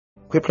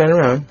Quit playing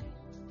around.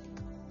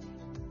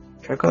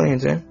 Try calling in,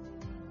 Sam.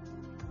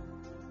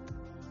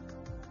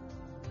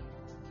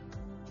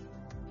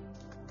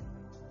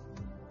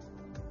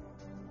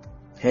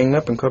 Hang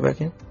up and call back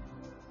in.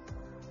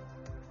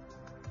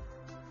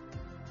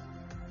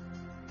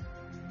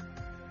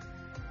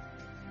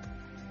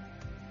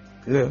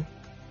 Hello.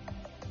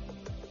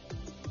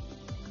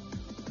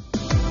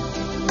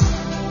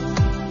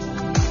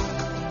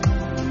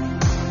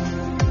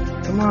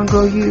 Come on,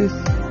 go youth.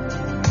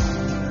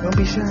 Don't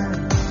be shy.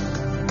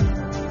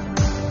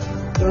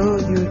 Go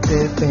youth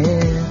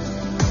FM.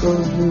 Go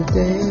youth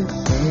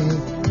FM.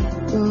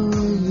 Go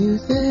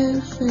youth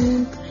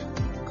FM.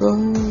 Go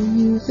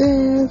youth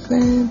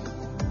FM.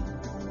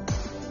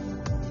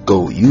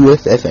 Go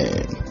youth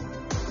FM.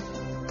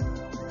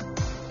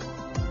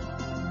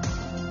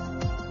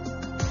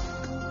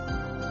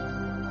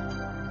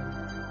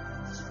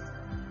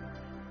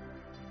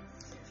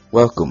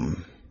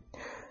 Welcome.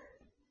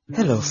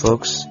 Hello,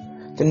 folks.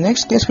 The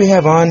next guest we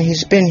have on,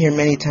 he's been here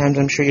many times.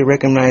 I'm sure you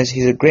recognize.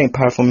 He's a great,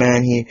 powerful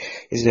man. He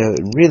is a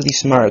really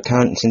smart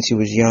accountant since he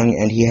was young,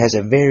 and he has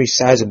a very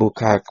sizable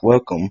cock.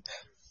 Welcome.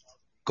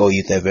 Go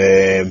Youth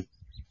FM.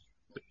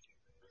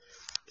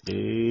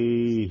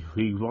 Hey,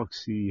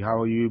 Roxy,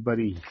 how are you,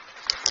 buddy?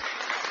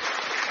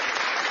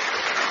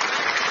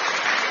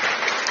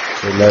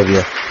 We love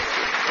you.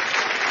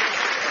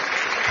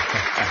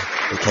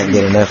 We can't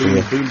get enough of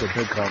you. Bring the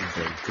background,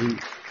 bro.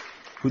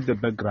 Put the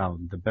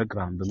background,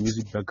 the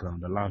music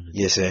background. I love it.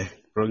 Yes, sir.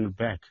 Bring it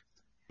back.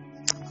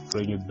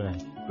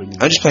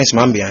 I'm just playing some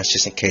ambiance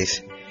just in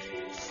case.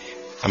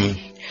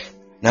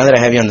 Now that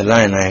I have you on the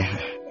line,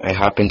 I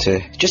hop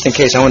into, just in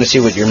case. I want to see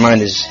what your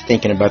mind is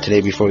thinking about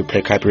today before we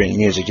play copyrighted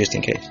music, just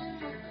in case.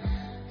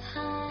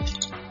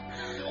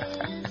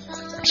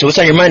 So what's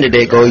on your mind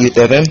today, Go Youth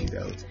FM?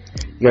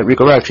 You got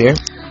Rico Rocks here.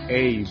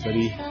 Hey,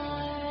 buddy.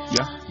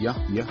 Yeah.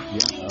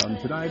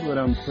 Tonight what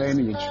I'm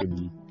planning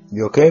actually.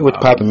 You okay? What's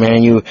poppin',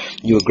 man? You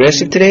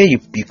aggressive today?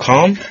 You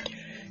calm?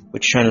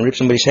 What, you trying to rip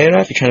somebody's head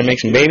off? You trying to make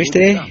some babies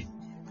today?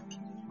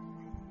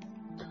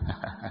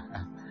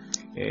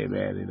 Hey,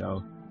 man,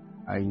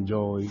 I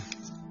enjoy,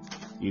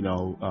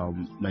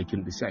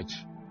 making research.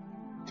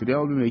 Today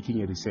I'll be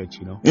making a research,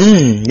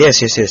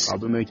 Yes. I'll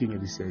be making a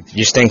research.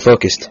 You're staying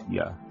focused.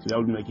 Yeah, today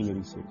I'll be making a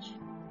research.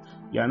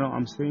 Yeah, no,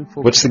 I'm staying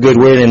focused. What's the good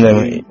word in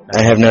the...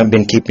 I have not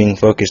been keeping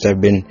focused. I've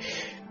been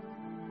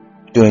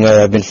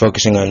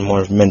focusing on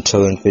more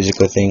mental and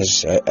physical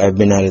things. I've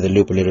been out of the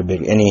loop a little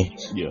bit.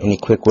 Any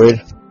quick word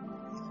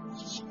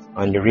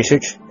on your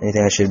research?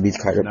 Anything I should be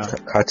caught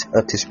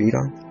up to speed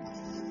on?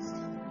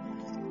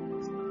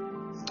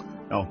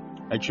 No,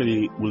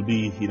 actually, we'll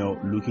be,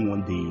 looking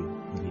on the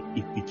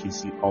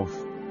efficacy of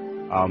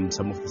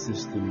some of the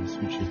systems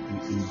which have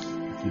been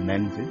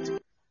implemented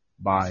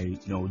by,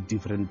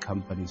 different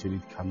companies when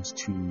it comes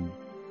to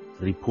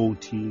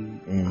reporting,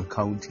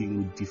 accounting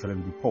with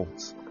different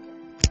reports.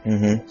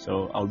 Mm-hmm.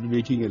 So I'll be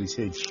making a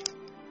research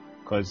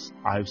because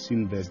I've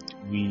seen that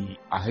we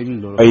are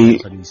having a lot of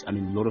companies, a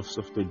lot of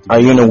software. Are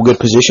you in a good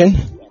position?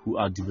 Who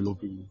are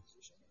developing?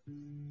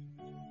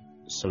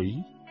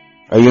 Sorry?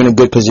 Are you in a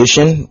good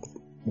position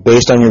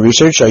based on your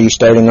research? Are you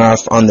starting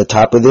off on the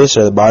top of this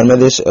or the bottom of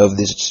this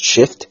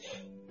shift?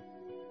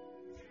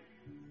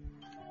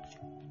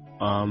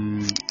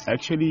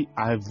 Actually,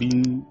 I've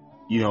been,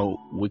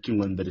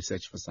 working on the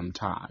research for some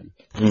time.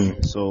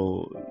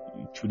 So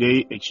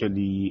today,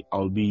 actually,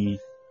 I'll be,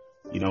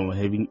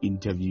 having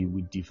interview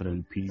with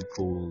different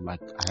people.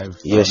 Like I have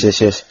yes.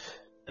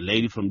 A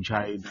lady from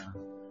China.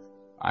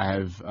 I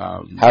have.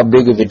 How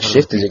big of a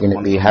shift is it going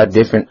to be? How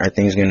different are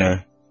things going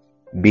to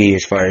be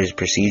as far as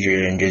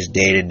procedure and just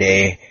day to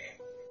day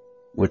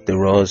with the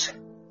roles?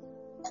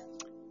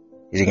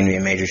 Is it going to be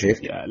a major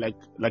shift? Yeah, like.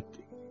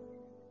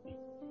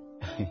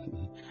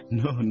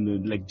 No,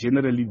 like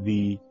generally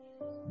the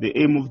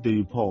aim of the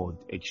report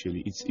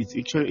actually it's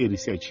actually a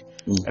research.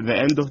 At the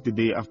end of the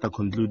day, after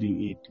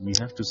concluding it, we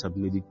have to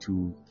submit it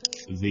to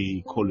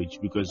the college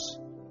because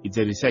it's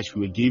a research.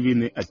 We were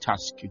given a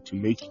task to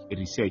make a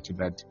research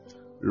that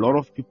a lot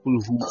of people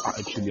who are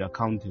actually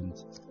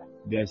accountants,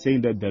 they are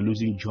saying that they're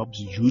losing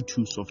jobs due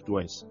to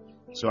softwares.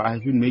 So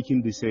I've been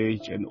making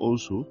research, and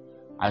also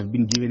I've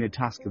been given a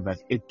task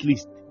that at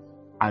least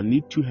I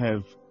need to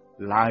have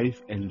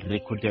live and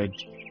recorded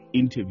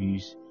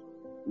interviews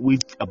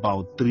with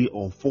about 3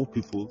 or 4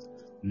 people,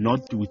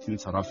 not within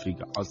South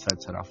Africa,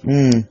 outside South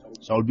Africa.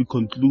 So I'll be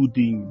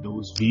concluding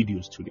those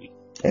videos today.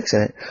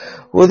 Excellent.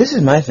 Well, this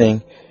is my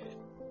thing.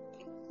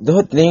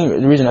 The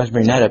reason I was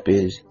bringing that up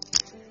is,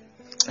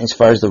 as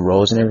far as the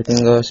roles and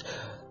everything goes,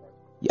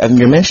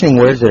 you're mentioning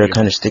words that are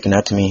kind of sticking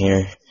out to me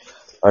here,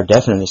 are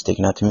definitely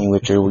sticking out to me,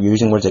 which are we're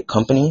using words like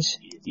companies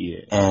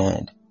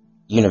and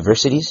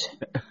universities.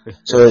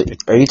 So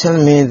are you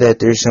telling me that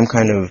there's some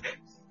kind of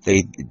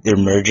they're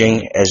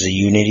merging as a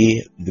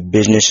unity?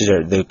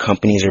 The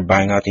companies are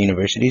buying out the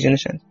universities in a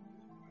sense?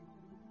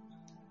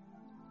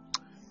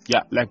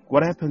 Yeah, like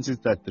what happens is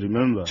that,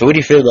 remember. So what do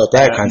you feel about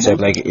that concept?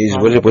 Like,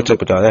 what's up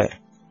with all that?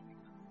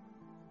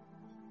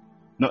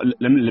 No,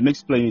 let me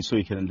explain it so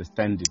you can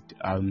understand it.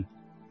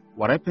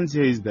 what happens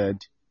here is that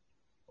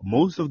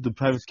most of the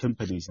private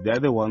companies, they're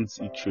the ones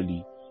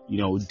actually,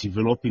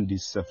 developing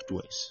these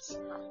softwares.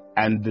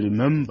 And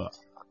remember,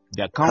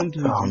 the accountants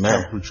which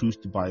are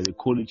produced by the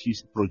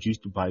colleges,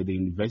 produced by the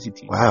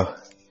universities. Wow.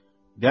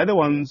 They're the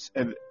ones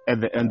at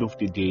the end of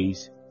the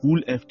days who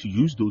will have to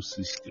use those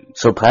systems.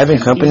 So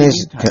private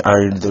companies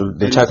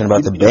they're talking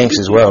about the banks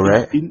as well,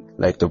 right?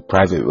 Like the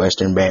private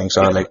Western banks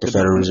or like the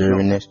Federal Reserve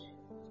in this.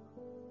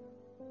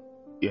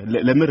 Yeah,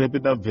 let me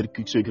repeat that very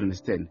quick so you can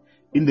understand.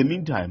 In the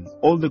meantime,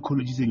 all the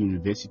colleges and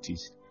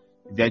universities,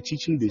 they are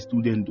teaching the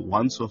student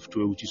one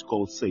software which is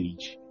called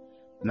Sage.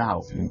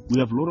 Now, we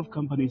have a lot of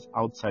companies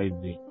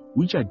outside there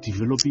which are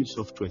developing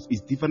softwares.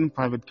 It's different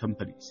private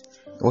companies.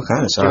 What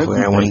kind of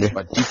software, I wonder?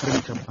 But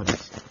different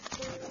companies.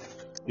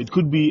 It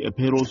could be a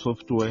payroll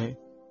software.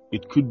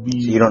 It could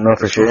be... So you don't know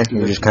for sure?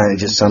 You're just kind of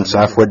just some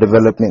software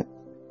development?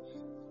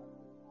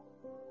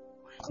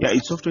 Yeah,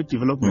 it's software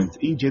development.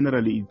 In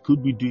general, it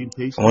could be doing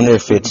pay. I wonder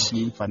if it's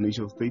doing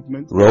financial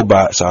statements.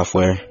 Robot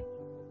software,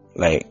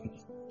 like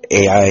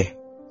AI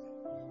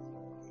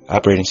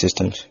operating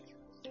systems.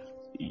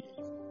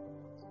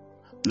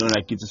 No,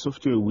 like it's a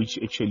software which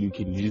actually you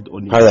can use it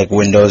on. Probably like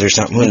Windows or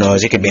something. Who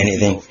knows? It could be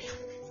anything.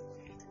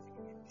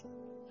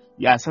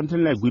 Yeah,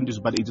 something like Windows,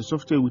 but it's a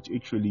software which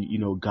actually,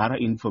 gather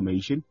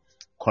information,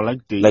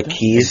 collect data. Like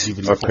keys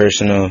or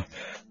personal.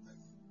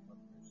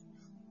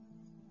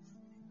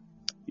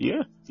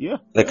 Yeah.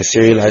 Like a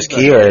serialized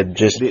key or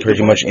just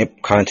pretty much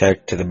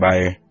contact to the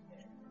buyer?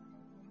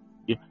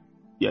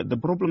 Yeah, the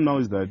problem now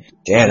is that...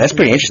 Damn, that's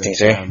pretty interesting,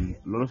 sir. A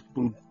lot of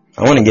people...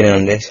 I want to get in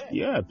on this.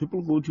 Yeah,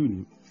 people go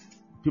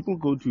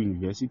to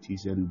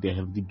universities and they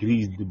have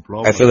degrees,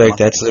 diplomas. I feel like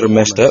that's a little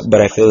messed up,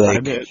 but I feel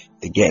like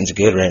the getting's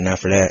good right now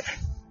for that.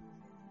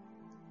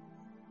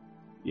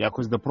 Yeah,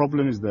 because the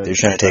problem is that... They're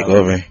trying to take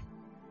over.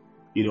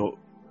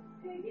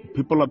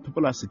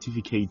 People are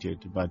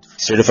certificated, but...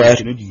 Certified?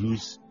 They cannot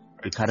use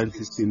the current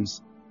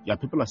systems. Yeah,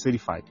 people are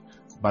certified,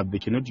 but they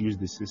cannot use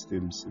the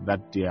systems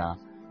that they are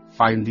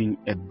finding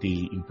at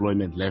the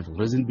employment level.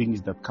 Reason being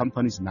is that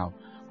companies now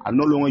are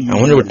no longer using... I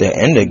wonder what the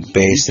end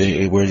base,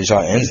 where this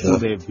all ends, though.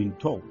 They have been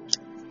told.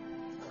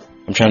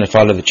 I'm trying to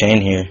follow the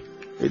chain here.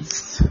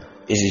 Is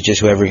it just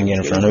whoever can get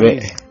in front of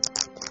it?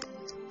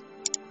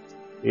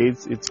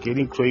 It's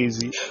getting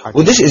crazy.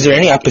 Well, is there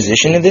any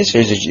opposition to this, or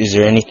is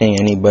there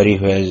anybody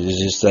who has, is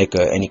this like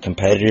any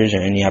competitors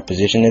or any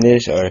opposition to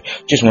this, or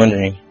just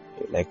wondering,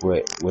 like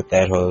what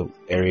that whole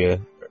area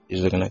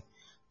is looking like?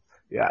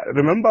 Yeah,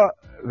 remember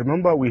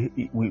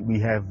we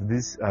have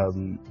this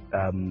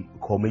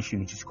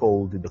commission which is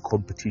called the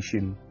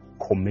Competition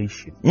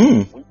Commission,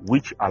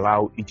 which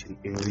allow each and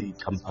every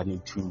company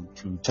to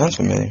sounds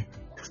familiar,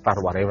 to start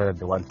whatever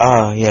they want.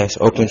 Yes,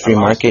 open free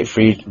market,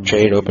 free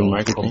trade, open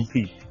market.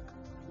 Compete.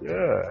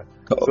 Yeah.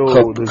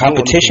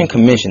 Competition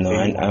Commission, though.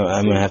 I'm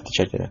gonna have to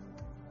check it out.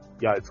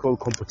 Yeah, it's called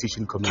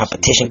Competition Commission.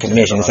 Competition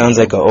Commission. It sounds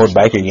like an old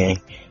biker gang.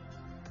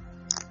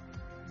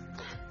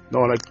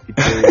 No, like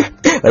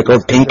it's like a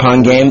ping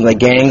pong game, like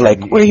gang.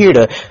 Like we're here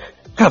to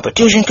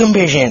Competition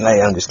Commission. Like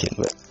I'm just kidding,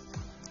 but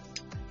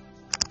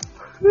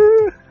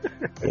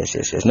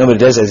yes. No, but it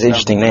does have an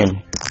interesting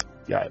name.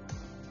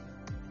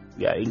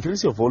 Yeah.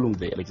 Increase your volume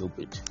there a little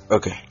bit.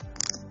 Okay.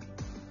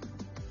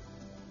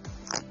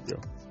 Yeah.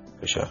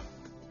 For sure.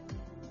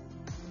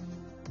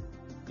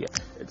 Yeah.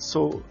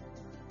 So,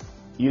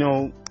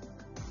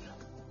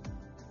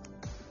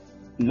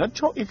 not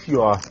sure if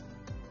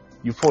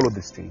you follow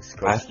these things.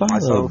 I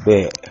follow a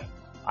bit.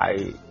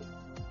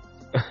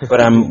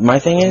 But my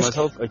thing is,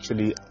 myself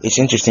actually, it's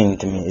interesting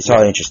to me. It's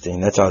all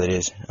interesting. That's all it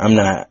is. I'm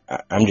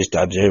just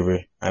the observer.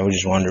 I would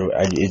just wonder.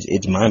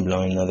 It's mind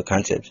blowing, the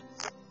concepts.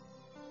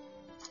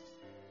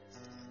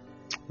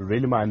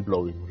 Really mind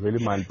blowing.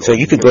 So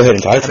you could go ahead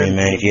and talk to me,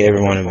 man, if you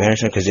ever want to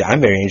mention, because I'm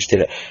very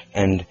interested,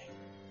 and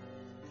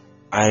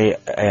I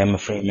am a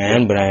free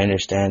man, but I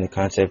understand the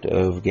concept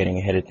of getting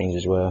ahead of things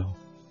as well.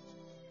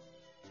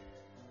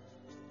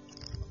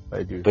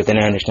 I do. But then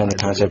I understand the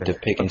concept of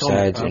picking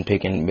sides and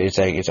picking. But it's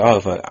like it's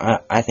all.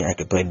 I think I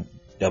could play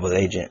double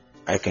agent.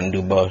 I can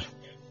do both.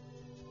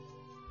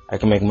 I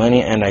can make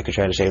money and I could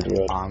try to save the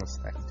world. I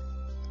understand.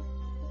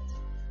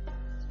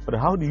 But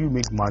how do you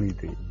make money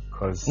then?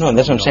 No,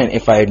 that's what I'm saying.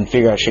 If I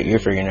figure out shit you're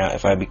figuring out,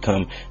 if I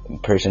become a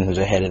person who's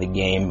ahead of the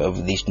game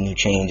of these new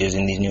changes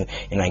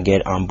and I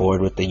get on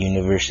board with the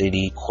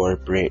university,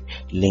 corporate,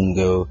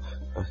 lingo,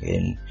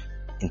 and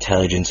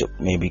intelligence,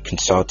 maybe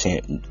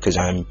consultant, because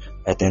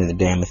at the end of the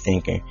day, I'm a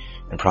thinker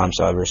and problem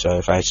solver. So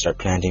if I start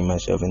planting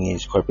myself in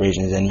these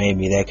corporations, then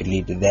maybe that could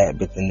lead to that.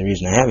 But then the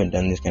reason I haven't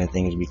done this kind of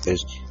thing is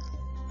because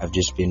I've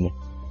just been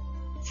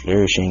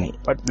flourishing.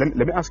 But let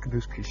me ask you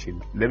this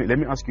question. Let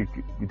me ask you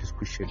this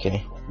question.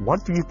 Okay.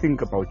 What do you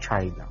think about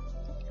China?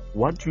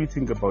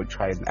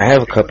 I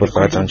have a couple of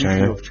thoughts on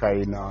China.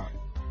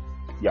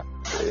 Yeah,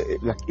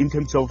 like in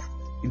terms of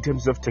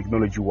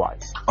technology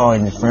wise. Oh,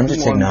 in terms of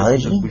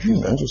technology,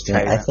 interesting.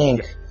 China, I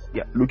think.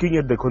 Yeah, looking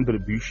on the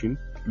contribution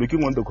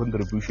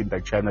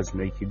that China is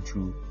making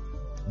to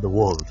the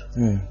world.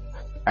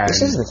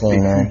 This is and the the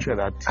thing, man. future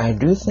that I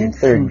do think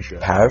the they're future,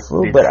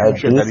 powerful, the but I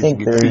future do that is think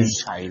within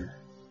there's, China.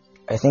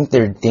 I think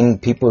their thing,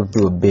 people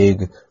do a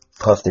big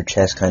puff their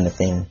chest kind of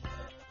thing.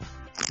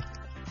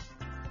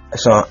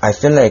 So I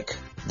feel like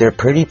they're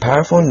pretty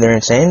powerful and they're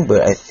insane,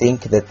 but I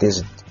think that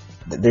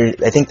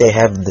I think they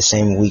have the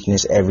same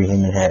weakness every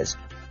human has.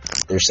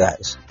 Their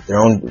size. Their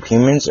own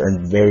humans are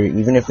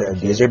even if their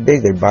ideas are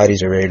big, their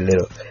bodies are very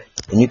little.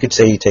 And you could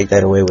say you take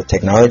that away with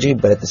technology,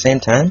 but at the same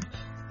time,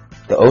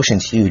 the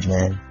ocean's huge,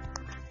 man.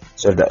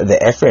 So the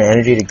effort and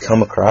energy to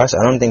come across,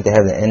 I don't think they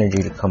have the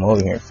energy to come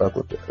over here and fuck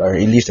with it. Or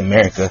at least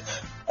America.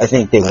 I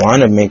think they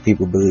want to make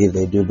people believe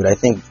they do, but I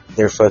think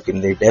they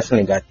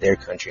definitely got their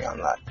country on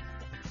lock.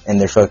 And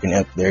they're fucking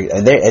up there.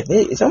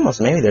 It's almost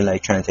maybe they're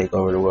like trying to take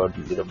over the world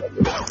little by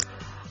little.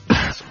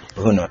 But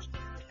who knows?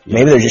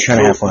 Maybe they're just trying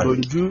to have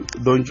fun.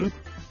 Don't you?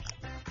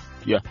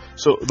 Yeah.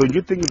 So don't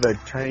you think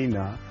that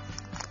China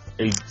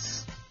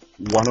is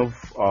one of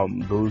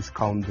those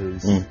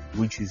countries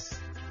which is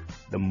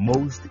the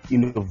most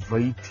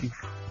innovative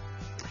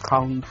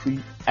country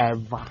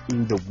ever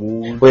in the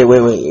world?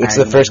 Wait. It's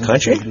the first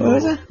country? What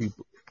is that?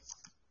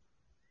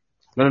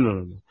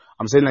 No.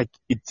 I'm saying like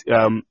it's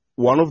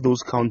one of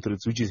those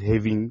countries which is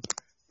having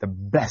the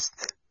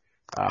best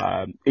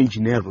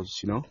engineers,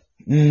 you know?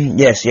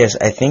 Yes,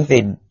 I think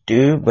they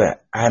do,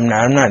 but I'm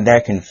not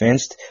that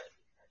convinced.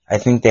 I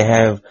think they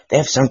have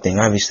something,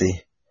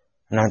 obviously.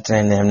 I'm not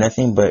saying they have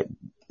nothing, but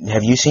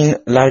have you seen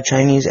a lot of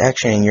Chinese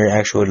action in your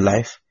actual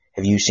life?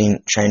 Have you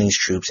seen Chinese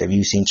troops? Have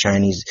you seen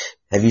Chinese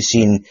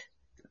in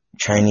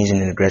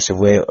an aggressive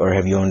way, or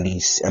have you only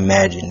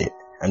imagined it?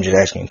 I'm just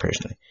asking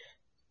personally.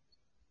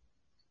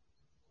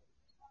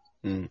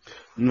 No,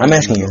 I'm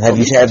asking you. Have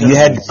you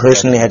had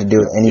personally had to deal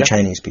with any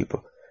Chinese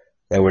people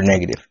that were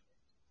negative?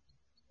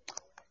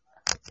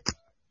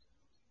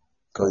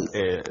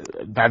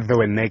 That they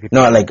were negative.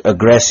 No, like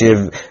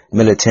aggressive,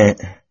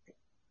 militant.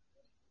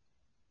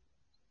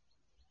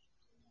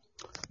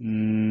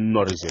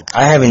 Not as yet.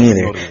 I haven't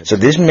either. So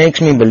this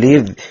makes me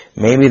believe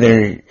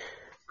maybe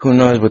who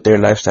knows what their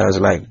lifestyle is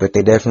like, but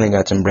they definitely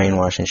got some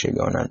brainwashing shit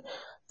going on.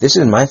 This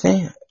is my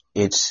thing.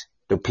 It's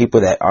the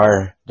people that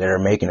are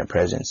making a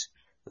presence.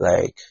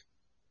 Like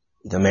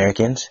the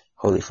Americans,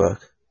 holy fuck,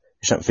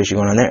 there's something fishy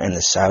going on there, and the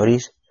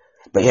Saudis.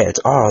 But yeah,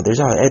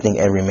 I think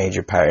every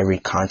major power, every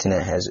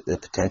continent has the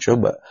potential,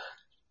 but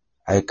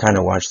I kind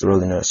of watch the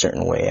world in a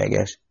certain way, I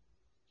guess.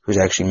 Who's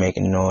actually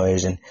making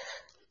noise and...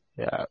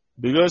 Yeah,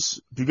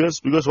 because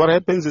what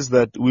happens is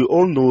that we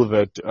all know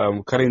that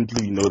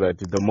currently, you know, that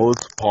the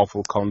most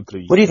powerful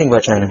country... What do you think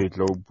about China? The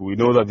globe, we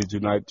know that it's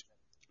United...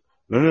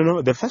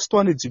 No. The first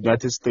one is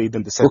United States,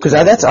 and the second. Because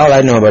that's all I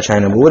know about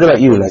China. But what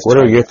about you? Like, what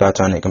are your thoughts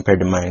on it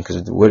compared to mine?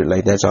 Because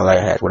that's all I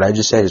had. What I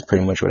just said is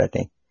pretty much what I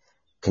think.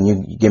 Can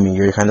you give me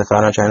your kind of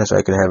thought on China so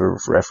I could have a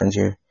reference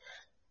here,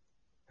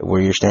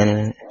 where you're standing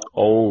in it?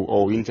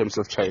 Oh, in terms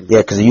of China.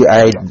 Yeah, because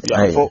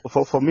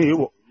for me,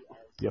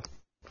 yeah.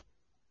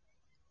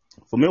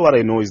 For me, what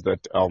I know is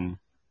that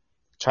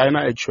China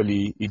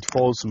actually it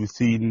falls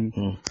within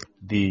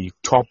the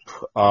top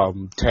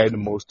 10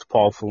 most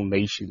powerful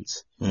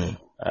nations.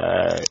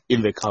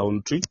 In the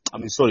country,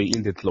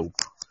 in the globe.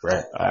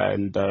 Right.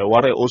 And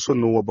what I also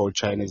know about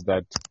China is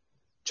that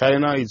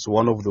China is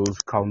one of those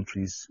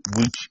countries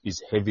which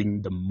is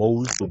having the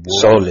most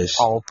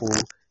powerful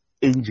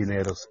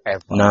engineers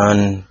ever.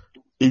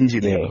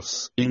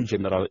 Engineers.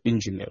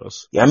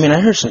 Yeah, I mean, I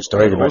heard some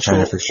stories about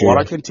China for sure.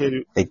 What I can tell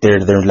you, like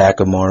their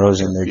lack of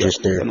morals and they're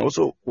just there. And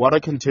also, what I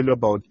can tell you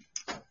about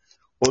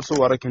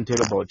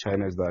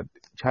China is that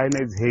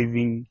China is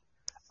having.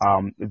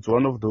 It's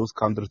one of those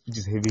countries which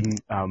is having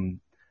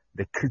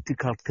the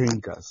critical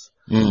thinkers,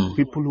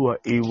 people who are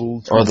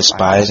able to all the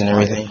spies and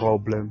everything,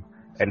 problem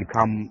and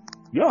come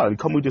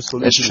with a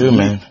solution. That's true,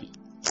 man.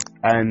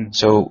 And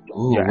so,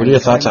 what are your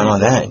thoughts on all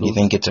that? Do you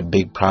think it's a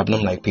big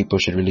problem? Like people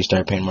should really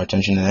start paying more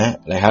attention to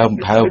that? Like how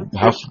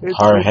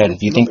far ahead? Do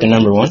you think they're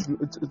number one?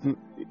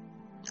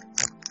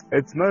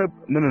 It's not.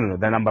 No.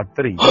 They're number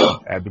 3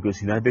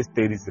 because United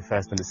States is the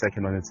first and the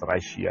second one is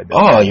Russia.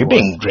 You're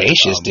being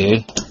gracious,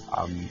 dude.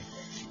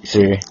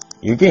 Sir,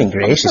 you're being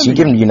gracious. You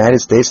giving the United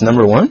States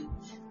number 1?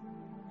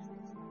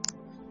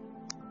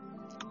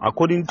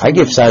 I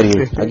give Saudi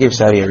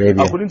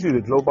Arabia. According to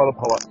the global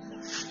power.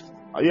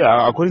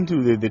 According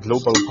to the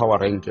global power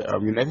rank,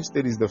 United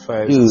States is the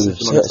first. Dude,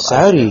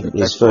 Saudi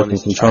is fucking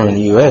controlling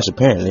the U.S.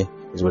 apparently,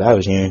 is what I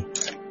was hearing.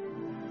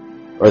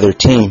 Or their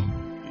team.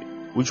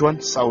 Which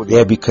one? Saudi?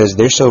 Yeah, because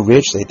they're so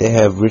rich, like they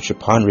have rich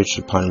upon rich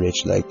upon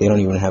rich. Like they don't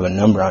even have a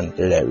number on it.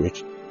 They're that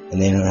rich,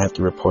 and they don't have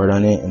to report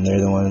on it. And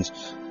they're the ones.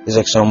 There's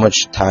like so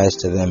much ties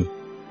to them.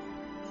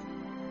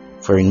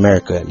 For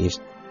America, at least.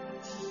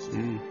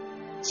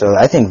 So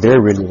I think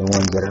they're really the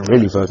ones that are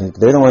really fucking.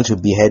 They're the ones who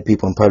behead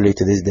people in public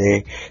to this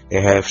day.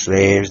 They have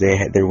slaves.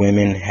 Their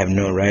women have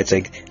no rights.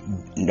 Like,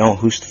 no,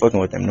 who's fucking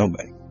with them?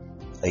 Nobody.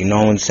 Like,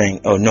 no one's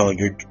saying, oh no,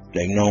 you're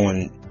like, no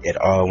one at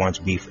all wants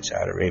beef with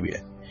Saudi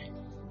Arabia.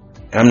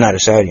 And I'm not a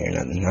Saudi or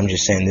nothing. I'm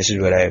just saying this is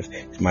what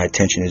my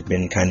attention has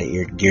been kind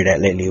of geared at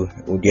lately.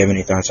 Would you have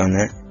any thoughts on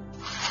that?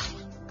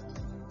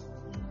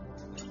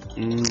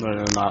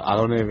 No, I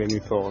don't have any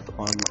thought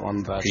on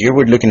that. Because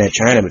you're looking at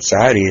China, but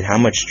Saudi, how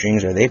much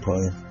strings are they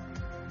pulling?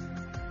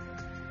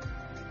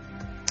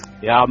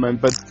 Yeah, man.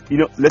 But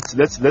let's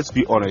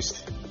be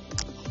honest.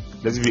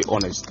 Let's be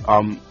honest.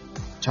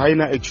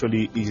 China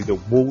actually is the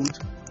world's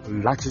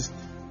largest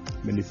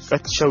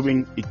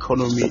manufacturing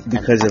economy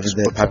because of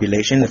the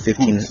population, the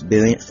 15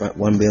 billion,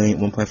 1 billion,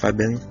 1.5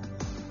 billion.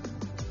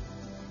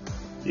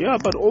 Yeah,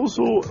 but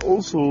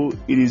also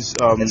it is.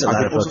 I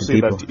can also say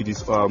that it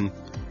is.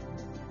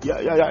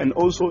 And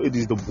also it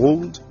is the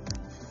world's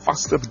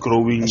fastest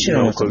growing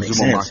consumer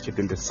market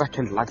and the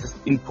second largest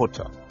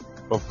importer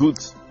of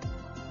goods.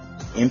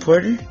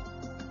 Importer?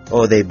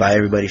 Oh, they buy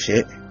everybody's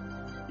shit.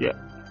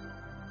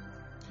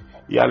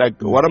 Yeah,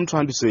 like what I'm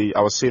trying to say,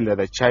 I was saying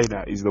that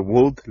China is the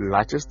world's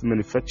largest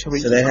manufacturing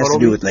economy. So that has to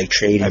do with like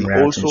trading and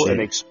routes also and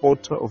an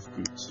exporter of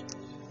goods.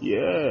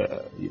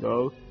 Yeah,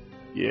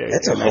 Yeah.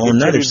 That's a whole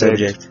nother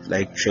subject,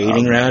 like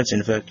trading routes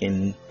and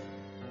fucking.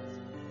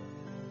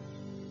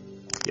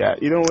 Yeah,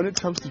 when it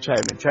comes to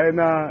China,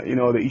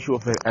 the issue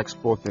of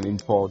export and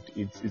import,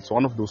 it's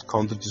one of those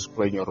countries just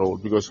playing a role,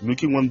 because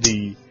looking on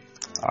the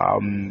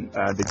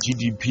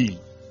GDP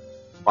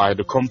by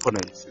the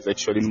components is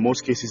actually, in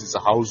most cases, it's a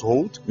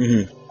household.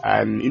 Mm-hmm.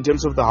 And in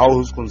terms of the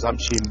household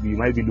consumption, we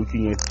might be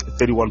looking at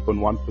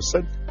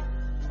 31.1%.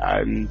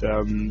 And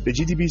the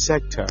GDP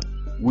sector,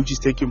 which is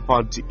taking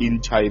part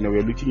in China,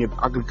 we're looking at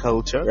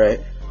agriculture,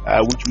 right,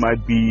 which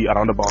might be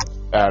around about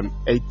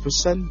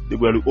 8%.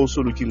 We're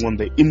also looking on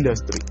the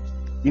industry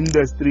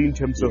in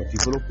terms of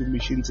developing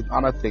machines and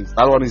other things.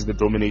 That one is the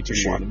dominating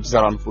one, which is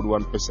around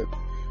 41%.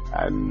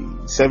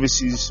 And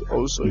services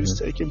also is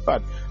taking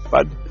part.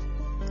 But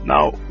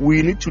now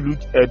we need to look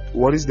at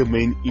what is the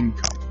main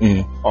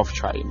income of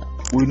China.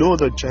 We know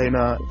that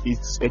China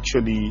is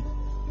actually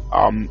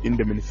in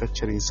the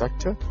manufacturing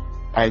sector,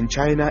 and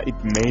China, it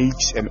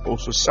makes and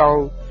also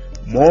sell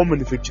more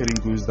manufacturing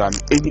goods than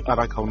any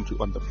other country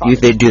on the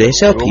planet. Do they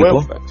sell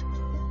people?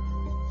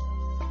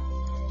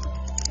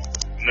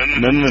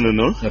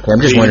 No. Okay,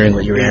 I'm just wondering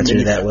what your answer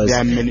to that was. They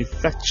are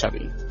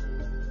manufacturing.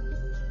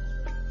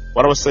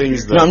 What I was saying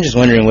is that... No, I'm just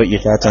wondering what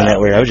your thoughts on that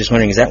were. I was just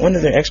wondering, is that one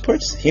of their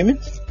exports,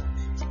 humans?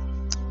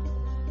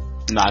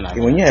 No.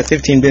 When you have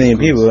 15 billion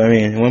people,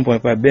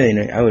 1.5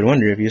 billion, I would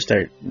wonder if you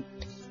start,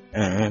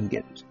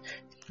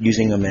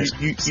 using them as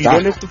you stock.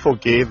 don't have to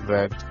forget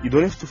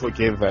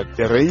that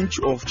the range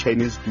of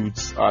Chinese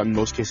goods, in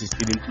most cases,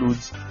 it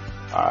includes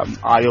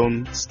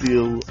iron,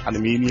 steel,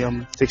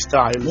 aluminium,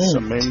 textiles,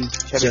 cement,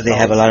 chemicals, so they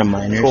have a lot of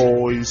miners,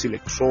 toys,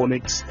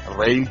 electronics,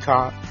 rail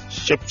car,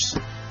 ships,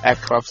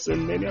 aircrafts,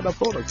 and many other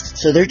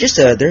products. So they're just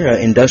they're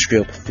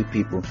industrial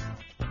people.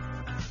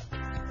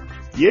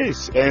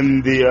 Yes,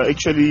 and they are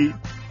actually,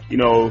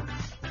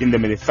 in the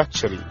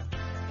manufacturing.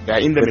 They are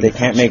in the But they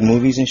can't make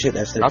movies and shit.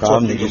 That's their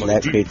problem. They just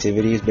lack do.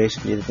 creativity. Is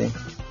basically the thing.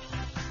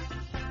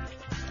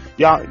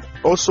 Yeah.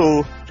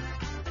 Also,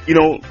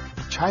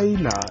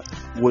 China,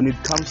 when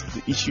it comes to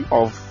the issue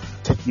of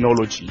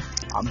technology,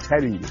 I'm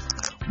telling you,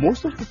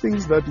 most of the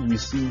things that we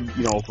see,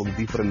 from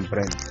different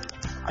brands,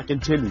 I can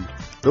tell you,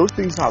 those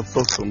things are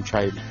sourced from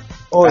China.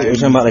 Oh, you're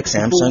talking about like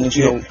Samsung and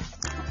shit?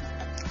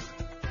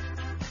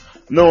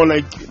 No,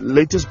 like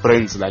latest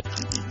brands, like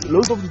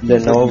lots of the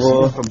things that we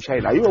see from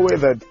China. Are you aware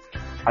that?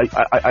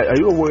 Are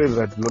you aware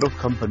that a lot of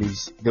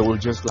companies, they will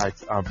just like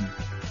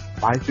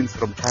buy things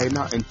from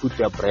China and put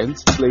their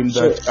brands, claim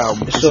that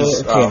this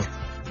is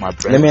my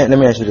brand. Let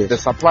me ask you this: the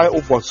supply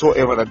of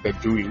whatsoever that they're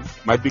doing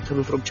might be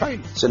coming from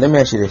China. So let me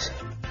ask you this: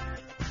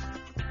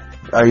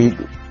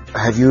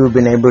 have you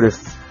been able to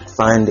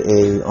find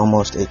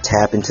almost a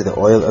tap into the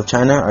oil of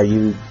China?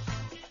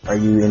 Are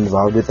you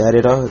involved with that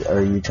at all?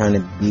 Are you trying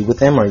to be with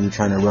them? Are you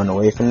trying to run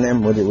away from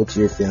them? What's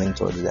your feeling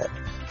towards that?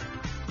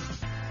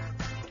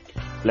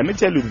 Let me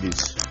tell you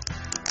this.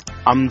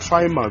 I'm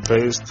trying my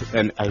best,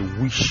 and I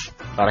wish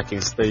that I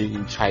can stay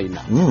in China.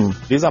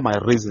 These are my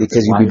reasons.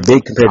 Because you'd be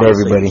big compared to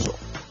everybody. So.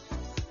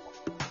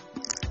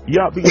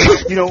 Yeah,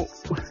 because,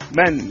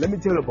 man, let me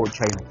tell you about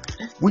China.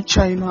 With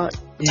China,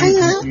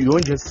 you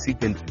don't just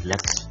sit and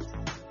relax.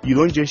 You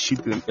don't just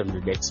sit and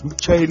relax. With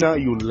China,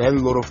 you learn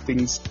a lot of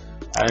things.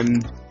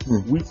 And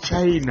with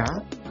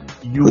China,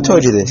 who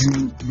told you this?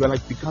 You are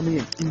like becoming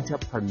an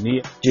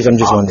entrepreneur. Jeez, I'm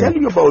just wondering. I'm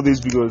telling you about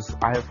this because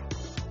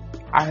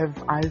I have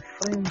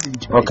friends in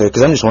China. Okay,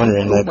 because I'm just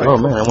wondering, like, oh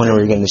man, I wonder where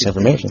you're getting this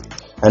information.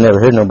 I never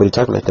heard nobody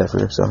talk like that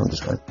for, so I'm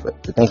just wondering.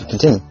 But thank you,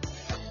 continue.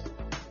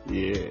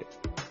 Yeah.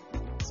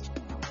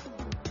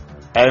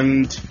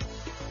 And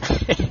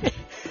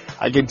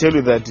I can tell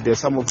you that there are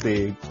some of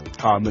the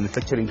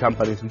manufacturing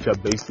companies which are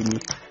based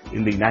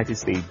in the United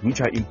States,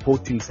 which are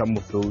importing some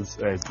of those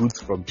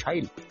goods from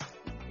China.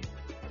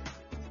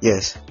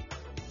 Yes.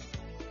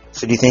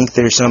 So do you think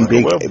there's some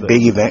big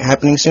event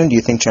happening soon? Do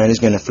you think China's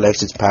going to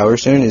flex its power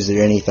soon? Is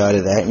there any thought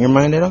of that in your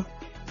mind at all?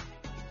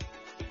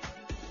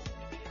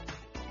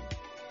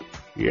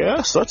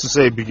 Yeah, so to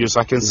say, because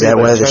I can is say that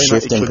why the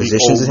China shift in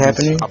positions is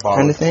happening,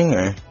 kind of thing,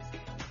 or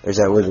is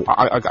that what?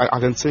 I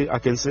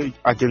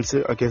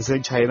can say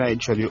China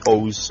actually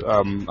owes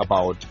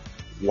about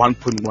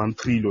 1.1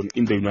 trillion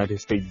in the United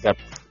States debt.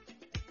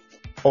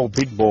 Oh,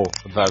 big more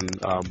than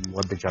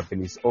what the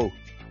Japanese owe.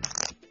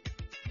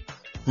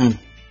 Man,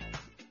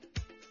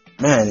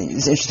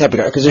 it's an interesting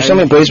topic because there's so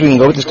many places we can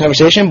go with this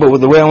conversation. But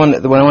the way I want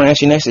to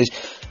ask you next is,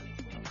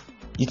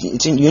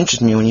 you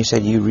interest me when you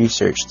said you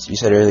researched. You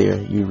said earlier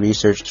you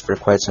researched for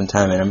quite some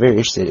time, and I'm very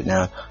interested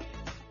now.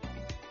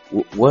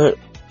 What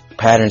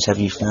patterns have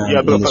you found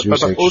in this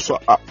research? But also,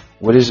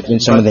 what has been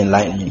some of the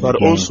enlightenment? But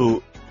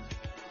also,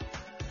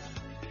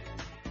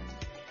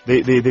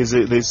 there's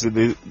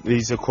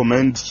a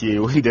comment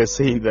here where they're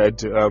saying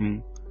that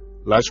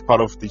large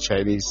part of the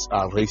Chinese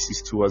are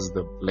racist towards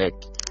the black.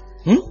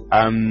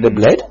 The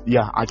blood?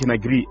 Yeah, I can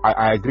agree.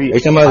 I agree. Are you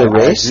talking about the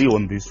race? I agree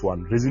on this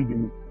one. Reason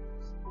being,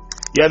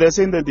 yeah, they're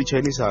saying that the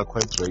Chinese are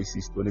quite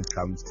racist when it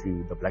comes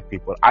to the black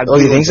people.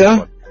 You think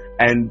so?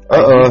 And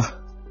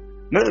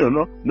No.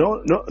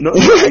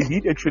 I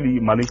did actually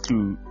manage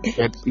to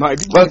get. No, I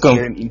did get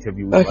an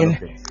interview with one of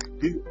them.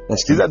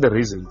 These are the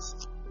reasons.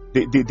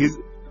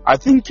 I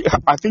think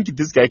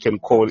this guy can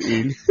call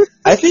in.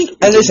 I think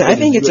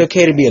it's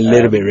okay to be a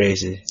little bit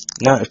racist,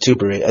 not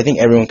super racist. I think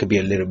everyone could be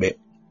a little bit.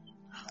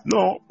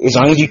 No, as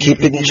long as you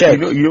keep it in check.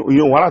 You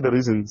know what are the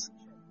reasons?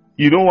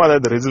 You know what are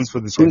the reasons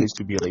for the Chinese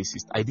to be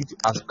racist? I did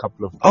ask a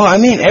couple of. I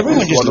mean,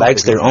 everyone just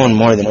likes their own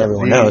more than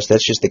everyone else.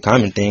 That's just the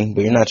common thing.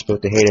 But you're not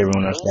supposed to hate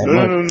everyone else that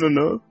much.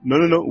 No.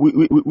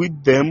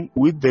 With them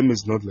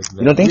it's not like that.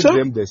 You don't think so? With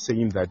them, they're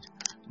saying that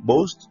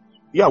most.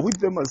 Yeah, with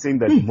them are saying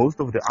that most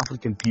of the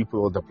African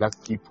people or the black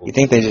people, you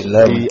think they just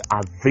love they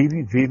are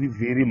very, very,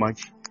 very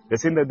much. They're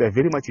saying that they're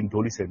very much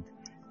intolerant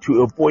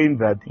to a point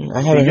that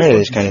I haven't heard of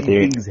this kind of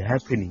theory. Things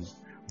happening,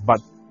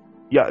 but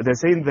yeah, they're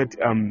saying that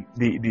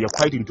they are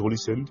quite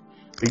intolerant.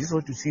 They just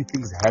want to see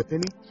things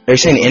happening. They're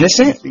saying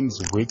innocent? Things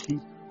working,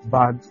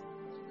 but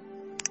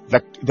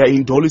like they're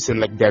intolerant,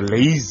 like they're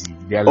lazy.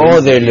 They're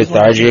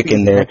lethargic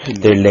and they're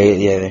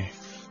lazy.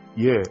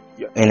 Yeah,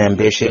 and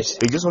ambitious.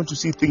 They just want to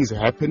see things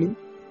happening.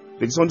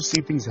 They just want to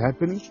see things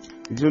happening.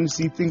 They just want to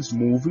see things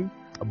moving.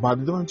 But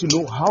they don't want to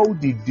know how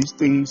did these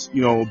things,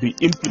 be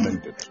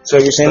implemented. So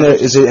you're saying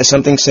that is it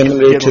something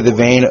similar to the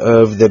vein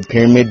of the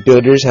pyramid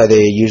builders, how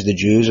they use the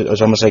Jews?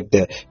 It's almost like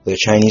the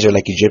Chinese are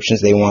like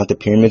Egyptians. They want the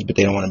pyramids, but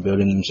they don't want to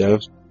build them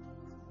themselves.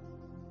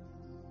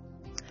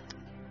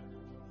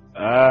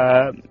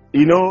 I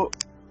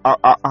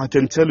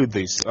can tell you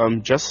this.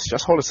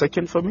 Just hold a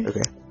second for me.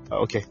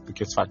 Okay,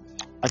 it's fine.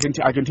 I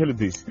can tell you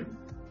this.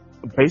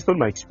 Based on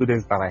my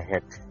experience that I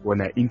had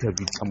when I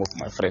interviewed some of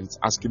my friends,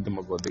 asking them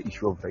about the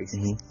issue of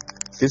racism,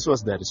 this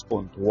was their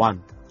response.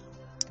 One,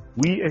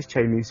 we as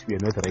Chinese, we are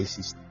not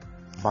racist,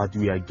 but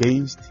we are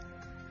against,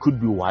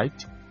 could be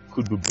white,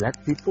 could be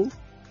black people,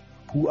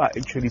 who are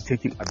actually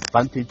taking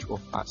advantage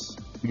of us.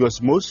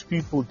 Because most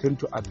people tend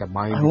to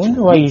undermine. I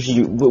wonder why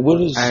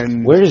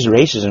where does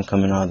racism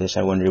come in all this?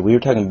 I wonder. We were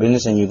talking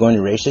business and you're going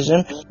to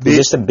racism. Is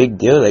this a big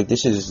deal? Like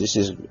this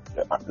is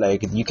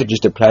like you could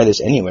just apply this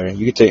anywhere.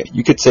 You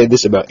could say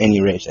this about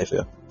any race. I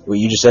feel. What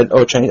you just said,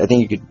 Chinese. I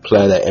think you could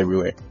apply that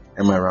everywhere.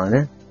 Am I wrong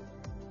there?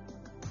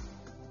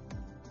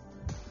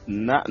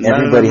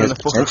 Everybody has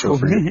potential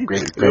for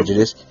great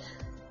prejudice.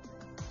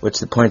 What's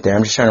the point there?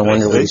 I'm just trying to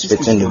wonder where this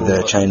fits into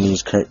the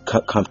Chinese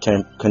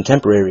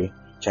contemporary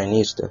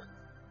Chinese stuff.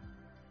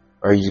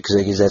 Or is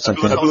that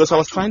something? Because I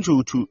was trying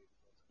to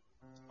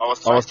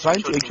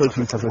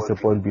actually surface the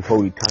point before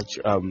we touch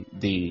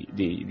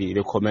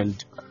the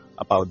comment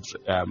about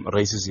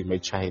racism in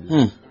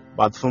China.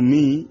 But for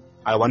me,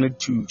 I wanted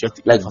to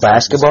just like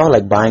basketball,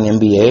 like buying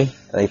NBA,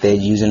 like they're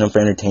using them for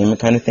entertainment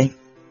kind of thing.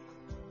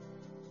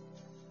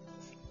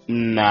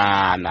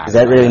 Nah. Is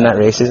that really not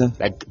racism?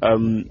 Like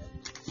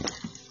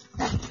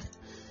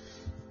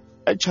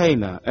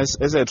China,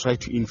 as I try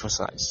to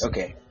emphasize,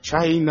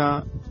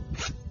 China,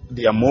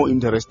 they are more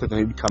interested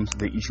when it comes to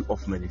the issue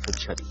of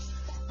manufacturing.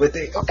 But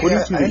they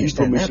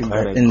understand that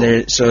part.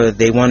 And so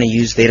they want to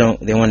use they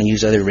want to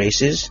use other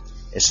races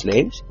as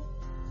slaves.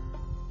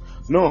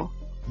 No,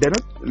 they're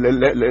not.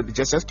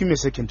 Just give me a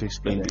second to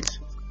explain this.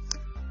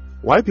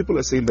 Why people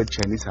are saying that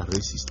Chinese are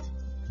racist?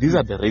 These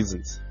are the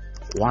reasons.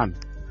 One,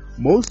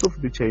 most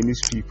of the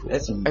Chinese people,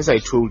 as I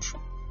told you,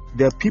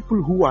 there are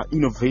people who are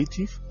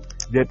innovative.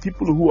 There are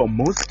people who are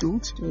more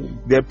skilled.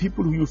 There are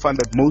people who you find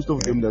that most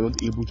of them are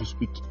not able to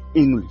speak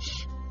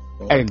English.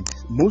 And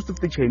most of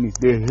the Chinese,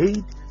 they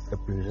hate the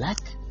black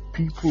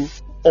people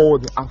or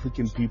the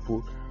African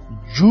people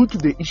due to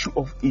the issue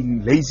of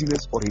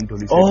laziness or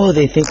intolerance.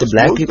 They think the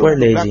black people are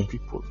lazy.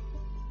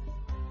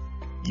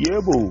 Yeah,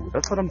 bro,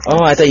 that's what I'm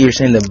trying I thought you were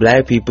saying the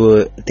black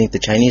people think the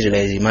Chinese are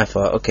lazy. My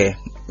fault. Okay.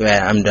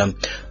 Yeah, I'm dumb.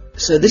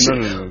 So this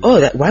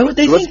why would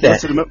they think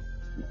that?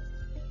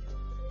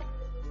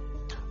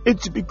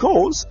 It's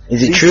because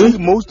is it true?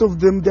 Most of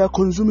them they are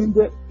consuming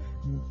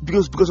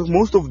because of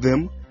most of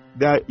them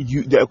they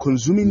are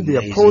consuming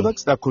their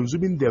products, they are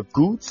consuming their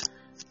goods,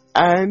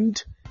 and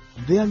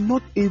they are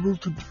not able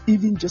to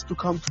even just to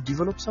come to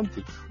develop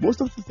something.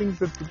 Most of the things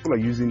that people are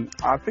using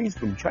are things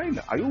from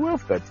China. Are you aware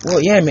of that? Well,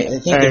 yeah, I mean, I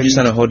think they're just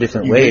on a whole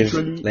different wave.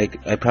 eventually-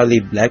 Like, probably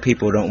black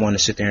people don't want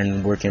to sit there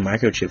and work in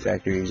microchip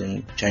factories,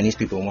 and Chinese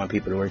people want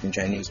people to work in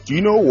Chinese. Do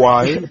you know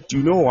why? Do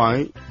you know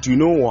why? Do you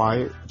know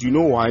why? Do you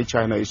know why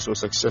China is so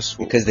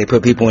successful? Because they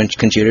put people in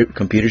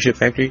computer chip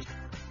factories?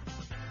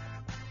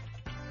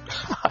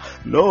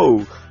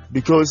 No,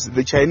 because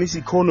the Chinese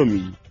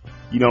economy,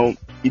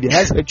 it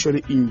has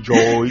actually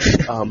enjoyed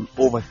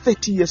over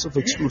 30 years of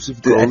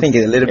explosive growth. I think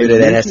a little bit and of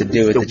that has to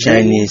making do with it the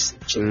Chinese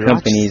world's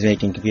companies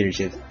making computer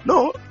chips.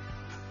 No.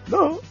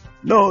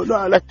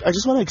 Like, I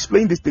just want to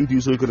explain this thing to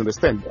you so you can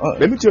understand. Oh.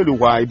 Let me tell you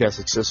why they're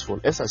successful.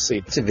 As I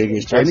said, It's a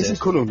vigorous the Chinese process.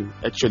 economy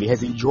actually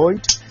has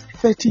enjoyed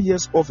 30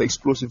 years of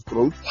explosive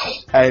growth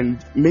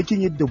and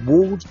making it the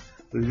world's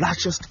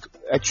largest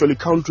actually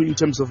country in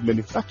terms of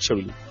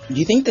manufacturing. Do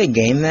you think they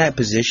gained that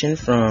position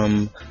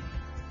from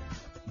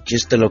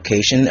just the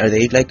location? Are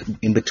they like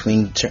in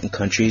between certain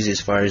countries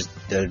as far as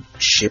the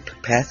ship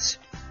paths?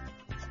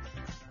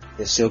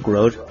 The Silk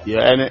Road?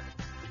 Yeah,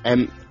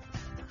 and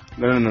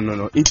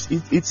no.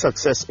 Its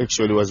success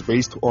actually was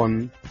based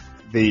on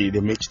the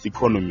mixed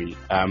economy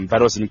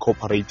that was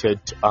incorporated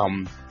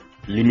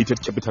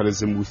limited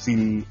capitalism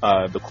within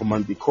the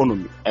command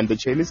economy, and the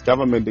Chinese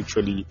government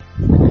actually,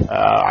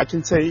 I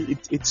can say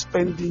its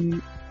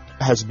spending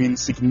has been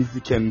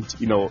significant,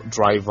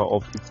 driver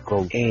of its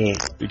growth.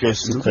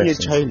 Because good looking at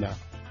question. China,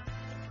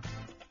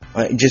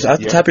 Just off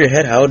the top of your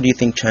head, how old do you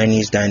think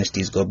Chinese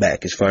dynasties go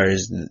back as far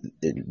as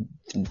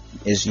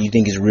you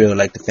think is real,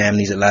 like the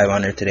families alive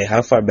on Earth today?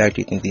 How far back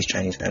do you think these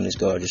Chinese families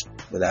go, just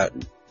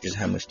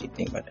how much do you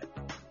think about that?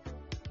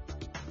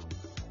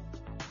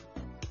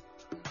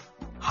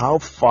 how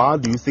far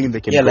do you think they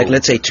can Yeah, go? like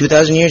let's say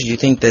 2,000 years. Do you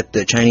think that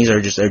the Chinese are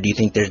just, or do you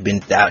think there's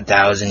been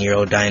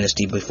 1,000-year-old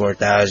dynasty before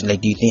 1,000?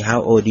 Like,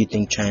 how old do you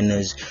think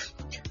China's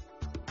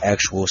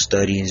actual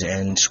studies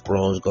and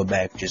scrolls go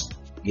back? Just, do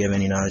you have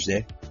any knowledge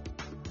there?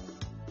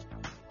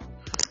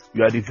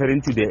 You are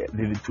referring to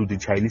the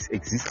Chinese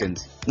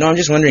existence. No, I'm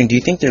just wondering, do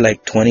you think they're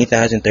like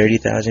 20,000,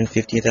 30,000,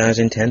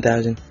 50,000,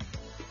 10,000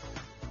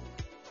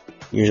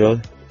 years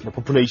old? The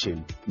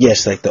population.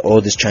 Yes, like the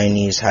oldest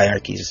Chinese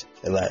hierarchies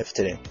alive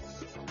today.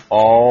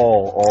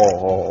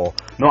 Oh.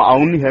 No, I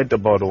only heard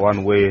about the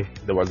one where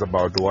there was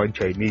about one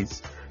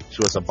Chinese. She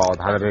was about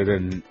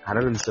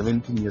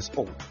 117 years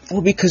old.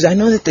 Well, because I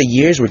know that the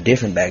years were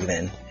different back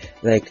then.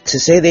 Like, to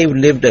say they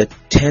lived a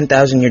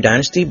 10,000-year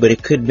dynasty, but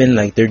it could have been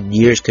like, their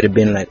years could have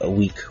been like a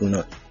week, who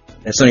knows?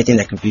 That's the only thing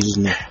that confuses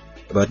me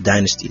about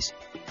dynasties.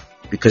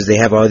 Because they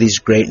have all these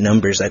great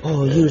numbers, like,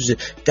 oh, here's the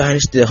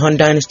dynasty, the Han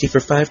dynasty for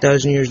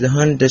 5,000 years,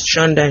 the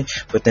Shun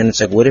dynasty. But then it's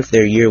like, what if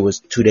their year was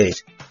 2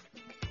 days?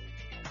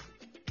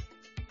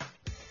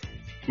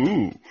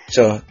 Ooh.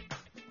 So,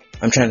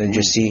 I'm trying to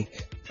just see,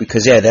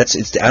 because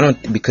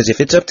because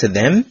if it's up to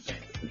them,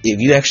 if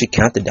you actually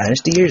count the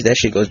dynasty years, that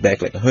shit goes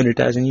back like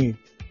 100,000 years.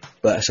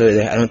 But so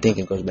I don't think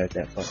it goes back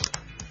that far.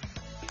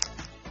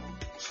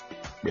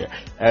 Yeah,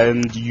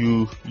 and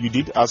you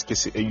did ask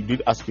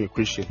me a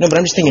question. No, but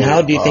I'm just thinking,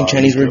 how do you think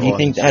Chinese were? Do you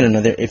think, honest. I don't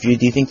know, do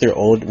you think they're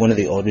one of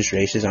the oldest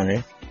races on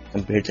Earth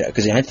compared to?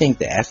 Because I think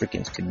the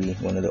Africans could be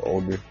one of the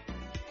older.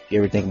 You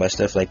ever think about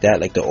stuff like that,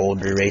 like the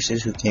older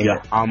races who came?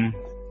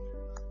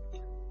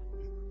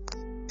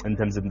 In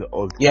terms of the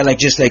old. Yeah, like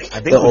just like I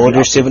think the it would be older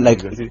Africa, civil,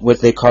 like because it- what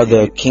they call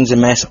the kings of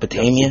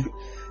Mesopotamia.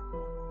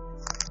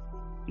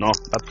 No,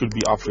 that could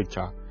be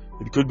Africa.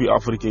 It could be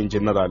Africa in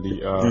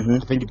generally. I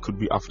think it could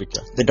be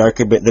Africa. The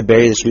darker, the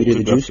berry, the It sweeter the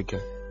could be juice. Africa.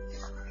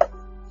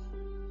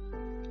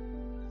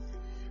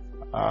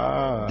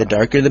 The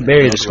darker the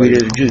berry, the sweeter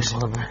the juice.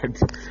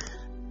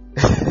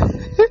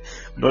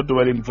 Not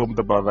well informed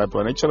about that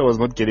one. Actually, I was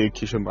not getting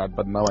education right,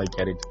 but now I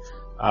get it.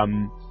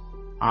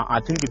 I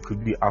think it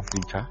could be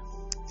Africa.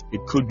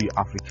 It could be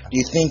Africa. Do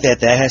you think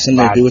that has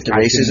something to do with the I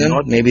racism?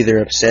 cannot- Maybe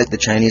they're upset. The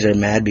Chinese are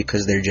mad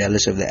because they're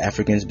jealous of the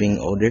Africans being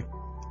older.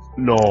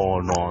 No.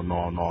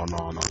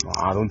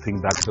 I don't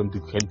think that's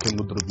something can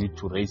contribute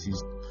to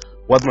racism.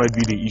 What might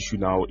be the issue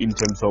now in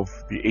terms of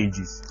the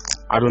ages?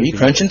 I don't. Are you think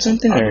crunching that.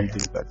 something, I or? don't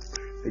think that.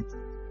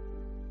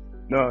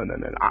 No.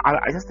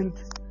 I just think,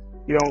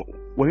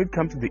 when it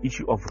comes to the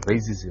issue of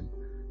racism,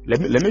 let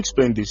me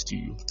explain this to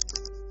you.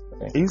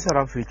 Okay. In South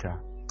Africa,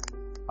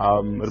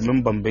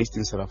 remember I'm based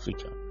in South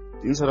Africa.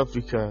 In South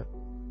Africa,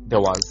 there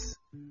was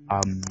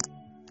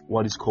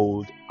what is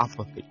called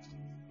apartheid.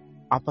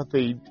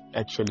 Apartheid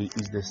actually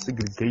is the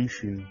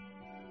segregation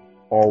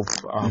of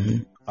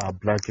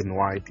black and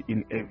white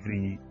in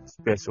every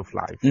space of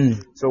life.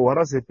 So what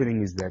was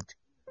happening is that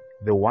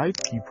the white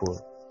people,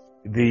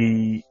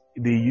 they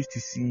used to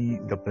see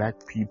the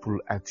black people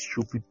as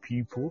stupid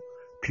people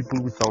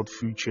without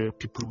future,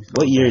 people without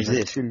What year is this?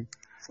 direction.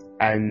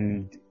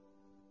 And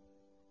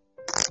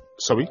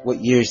sorry, What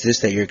year is this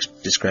that you're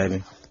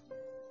describing?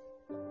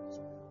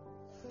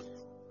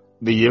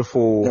 the year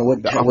for No,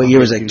 the what year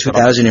was apartheid like in South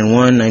Africa.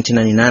 2001,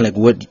 1999? Like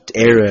what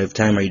era of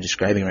time are you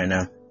describing right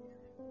now?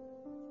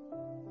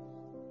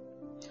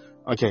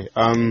 Okay,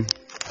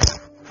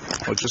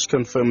 I'll just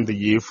confirm the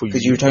year for you.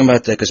 Because you were talking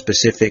about like a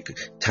specific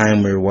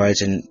time where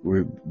whites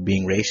were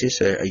being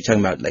racist. Or are you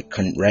talking about like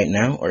right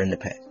now or in the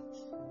past?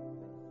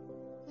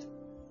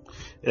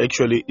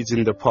 Actually, it's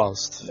in the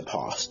past. In the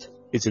past.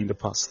 It's in the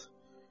past.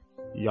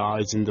 Yeah,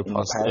 it's in the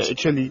past. past.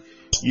 Actually,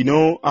 you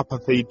know,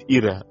 apartheid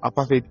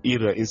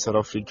era in South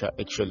Africa.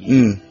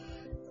 Actually,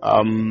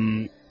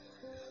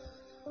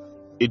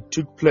 it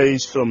took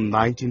place from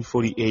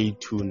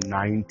 1948 to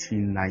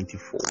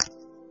 1994.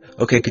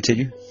 Okay,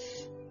 continue.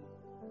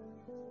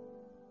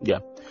 Yeah.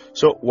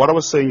 So what I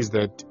was saying is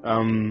that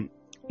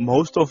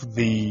most of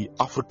the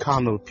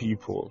Afrikaner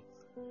people,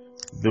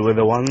 they were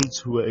the ones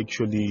who were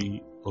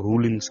actually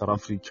ruling South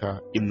Africa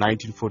in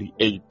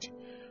 1948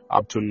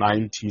 up to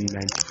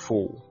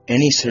 1994.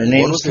 Any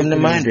surnames come to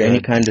mind, or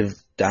any kind of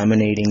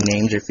dominating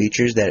names or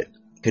features that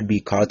could be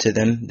called to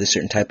them, the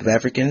certain type of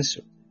Africans?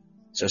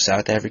 So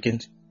South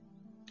Africans?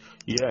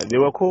 Yeah, they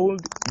were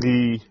called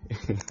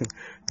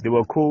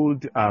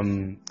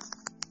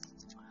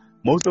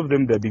most of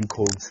them, they're being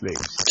called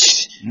slaves.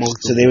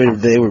 So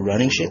they were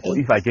running shit though?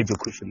 If I get your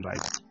question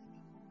right.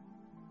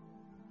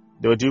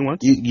 They were doing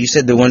what? You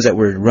said the ones that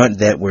were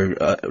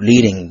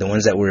leading, the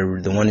ones that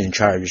were the one in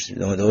charge.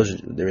 Those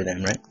they were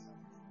them, right?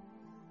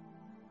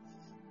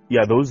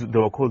 Yeah, they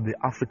were called the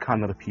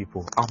Afrikaner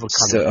people.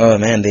 So, oh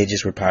man, they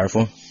just were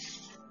powerful.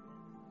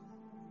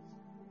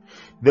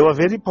 They were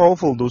very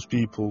powerful, those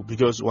people,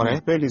 because what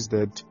happened is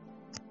that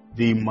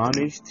they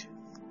managed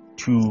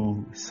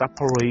to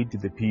separate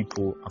the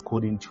people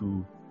according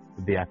to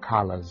their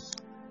colors.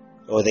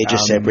 Oh, they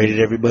just separated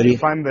everybody? You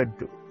find that,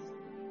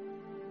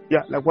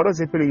 yeah, like what was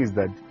happening is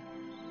that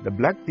the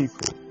black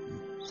people,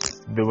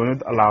 they were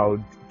not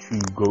allowed to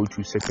go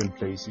to certain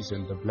places,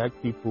 and the black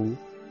people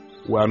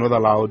were not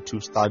allowed to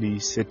study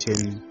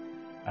certain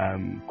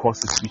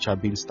courses which are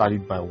being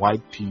studied by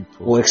white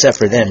people. Well, except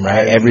for them,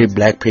 right? Every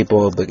black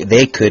people,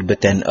 they could, but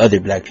then other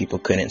black people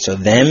couldn't. So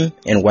them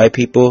and white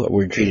people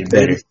were treated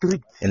better,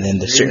 and then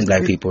the certain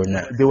black people were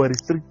not. They were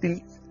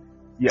restricting.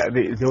 Yeah,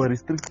 they were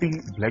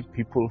restricting black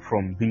people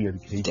from being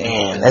educated.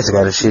 Damn, that's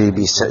got a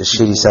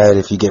shitty side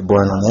if you get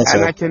born on that side.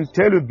 And I can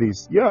tell you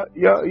this. Yeah,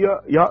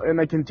 and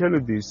I can tell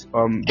you this.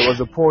 There was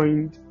a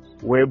point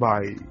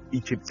whereby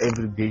each and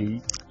every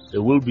day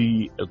there will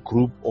be a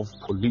group of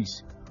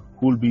police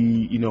who will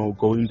be,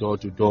 going door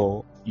to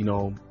door,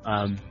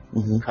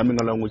 coming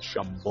along with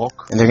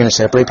shambok. And they're going to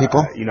separate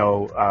people?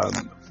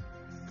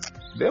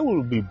 They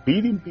will be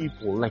beating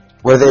people.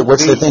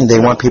 What's the thing? They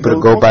want people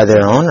to go by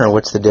their own, or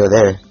what's the deal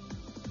there?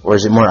 Or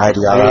is it more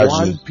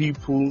ideology?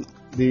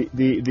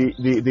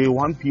 They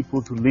want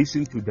people to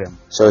listen to them.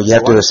 So you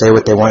have to say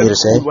what they want you to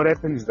say? What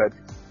happens is that,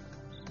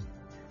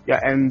 yeah,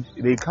 and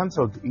they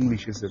cancelled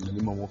English as a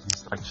minimum of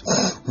instruction.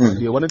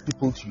 They wanted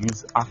people to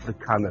use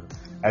Afrikaner,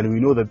 and we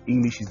know that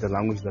English is the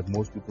language that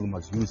most people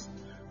must use.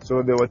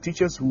 So there were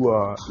teachers who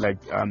were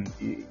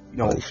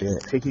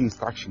taking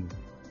instruction,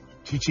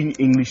 teaching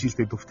English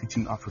instead of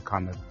teaching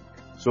Afrikaner.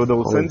 So they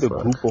will send a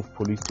group of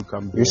police to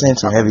come. You're saying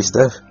some heavy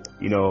stuff.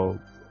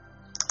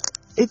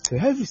 It's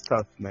heavy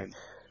stuff, man.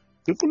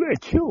 People are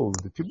killed.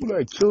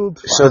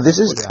 So this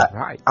is.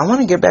 I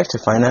want to get back to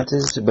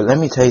finances, but let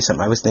me tell you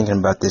something. I was thinking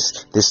about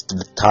this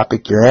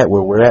topic you're at,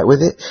 where we're at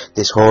with it.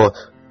 This whole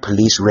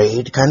police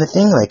raid kind of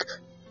thing. Like,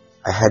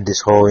 I had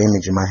this whole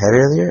image in my head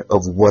earlier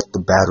of what the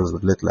battles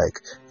would look like,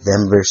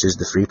 them versus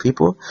the free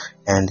people,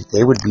 and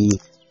they would be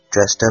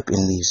dressed up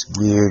in these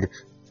weird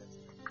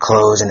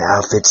clothes and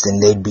outfits,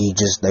 and they'd be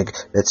just like,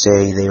 let's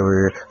say they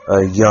were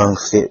a young,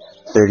 fit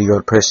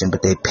 30-year-old person,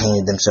 but they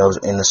painted themselves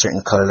in a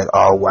certain color, like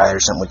all white or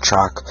something with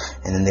chalk,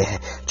 and then they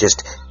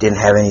just didn't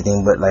have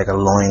anything but like a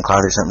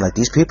loincloth or something. Like,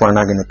 these people are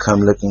not going to come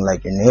looking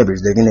like your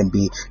neighbors. They're going to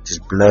be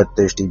just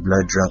bloodthirsty,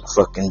 blood drunk,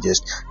 fucking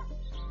just,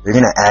 they're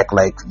going to act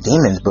like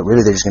demons, but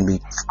really they're just going to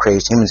be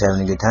crazed humans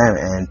having a good time.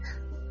 And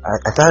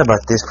I thought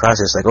about this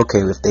process, like,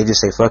 okay, if they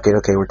just say, fuck it,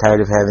 okay, we're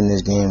tired of having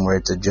this game where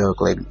it's a joke,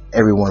 like,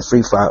 everyone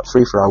free for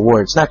all war.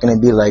 It's not going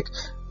to be like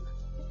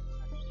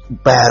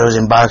battles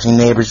and boxing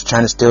neighbors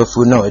trying to steal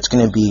food. No, it's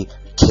going to be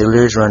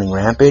killers running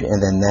rampant,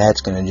 and then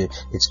it's going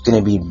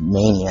to be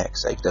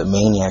maniacs. Like, the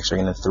maniacs are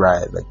going to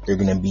thrive. Like, they're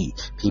going to be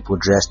people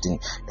dressed in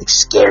like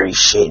scary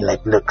shit and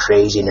like look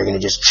crazy, and they're going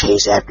to just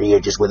chase after you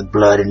just with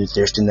blood and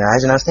thirst in their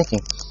eyes. And I was thinking,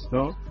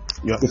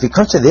 if it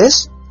comes to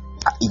this,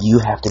 you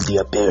have to be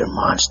a bigger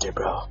monster,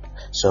 bro.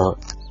 So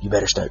you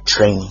better start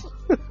training.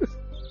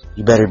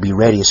 You better be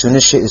ready. As soon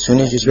as you're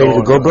ready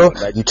to go, bro,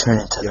 you turn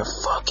into the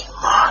fucking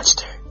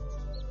monster.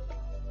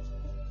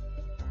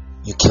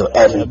 You kill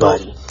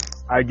everybody.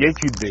 I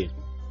get you there.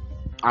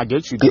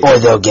 Or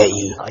they'll get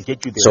you. I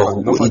get you there.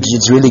 So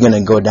it's really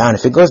gonna go down.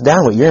 If it goes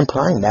down, what you're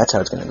implying, that's how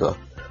it's gonna go.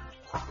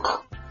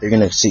 They're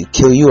gonna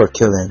kill you or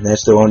kill them.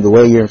 That's the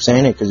way you're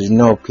saying it, because there's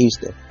no peace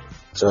there.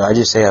 So I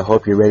just say, I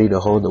hope you're ready to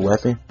hold the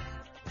weapon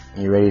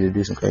and you're ready to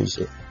do some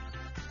crazy shit.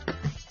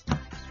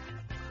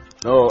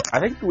 No, I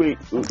think we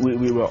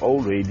were all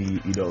ready,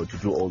 to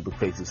do all the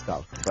crazy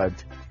stuff. But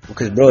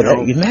because, bro,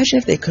 imagine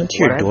if they come to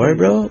your door,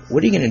 bro.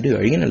 What are you gonna do?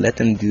 Are you gonna let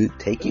them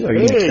take you, or are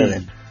you gonna kill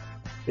them?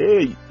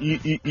 Hey,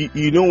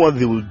 you know what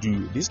they will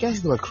do? These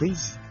guys, they were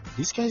crazy.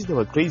 These guys, they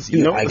were crazy.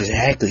 You know?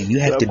 Exactly. You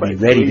They have are to be quite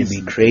ready crazy.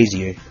 to be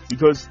crazier.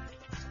 Because,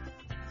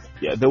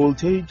 yeah, they will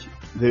take,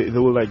 they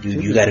will like, Dude,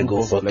 take you a gotta group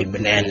go of black fucking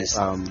bananas.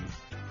 people,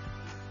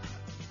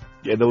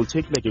 yeah, they will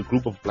take like a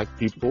group of black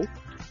people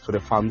to the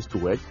farms to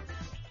work.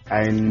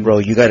 And Bro,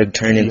 you gotta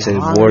turn into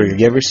a warrior.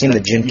 You ever seen the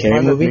Jim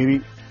Carrey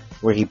movie?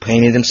 Where he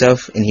painted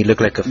himself and he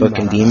looked like a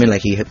fucking demon,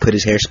 like he had put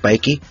his hair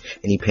spiky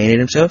and he painted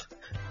himself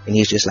and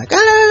he's just like, ah,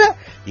 la, la.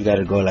 You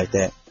gotta go like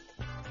that.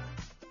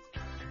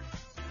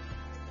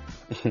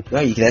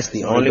 No, that's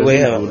the only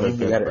way out. Like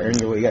you gotta earn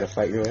your way. You gotta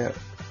fight your way out.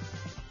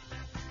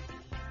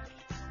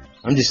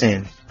 I'm just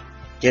saying,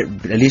 get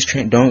at least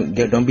train.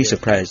 Don't be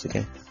surprised,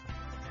 okay?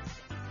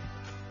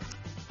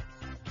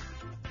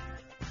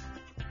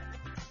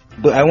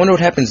 But I wonder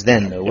what happens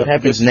then, though. What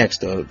happens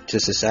next, though, to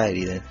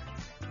society then?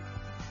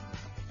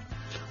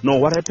 No,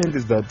 what happened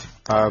is that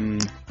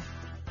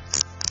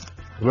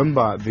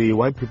remember the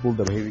white people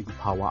that are having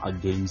power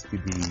against the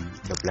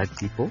black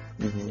people.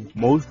 Mm-hmm.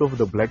 Most of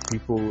the black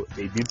people,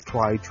 they did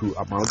try to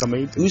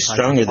amalgamate. Who's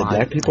stronger, the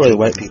black people or the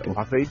white people?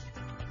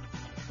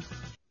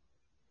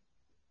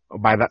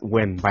 By that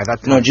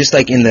time? No, just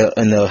like in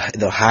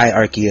the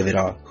hierarchy of it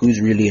all.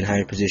 Who's really in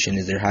higher position?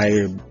 Is there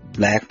higher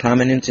black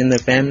prominence in the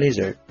families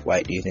or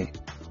white? Do you think?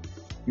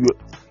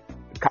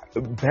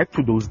 Back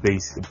to those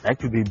days,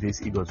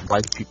 it was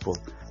white people.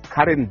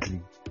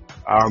 Currently,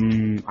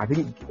 I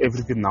think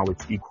everything now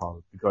it's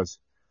equal because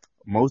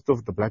most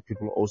of the black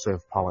people also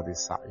have power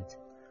this side.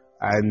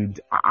 And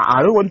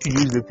I don't want to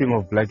use the thing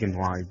of black and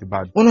white,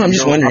 but well, no, I'm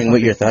just wondering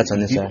what your thoughts on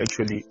this are.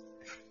 Actually,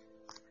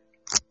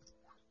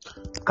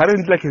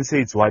 currently, I can say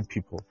it's white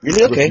people.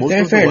 Really? Okay,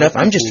 fair enough.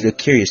 I'm just a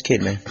curious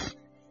kid, man.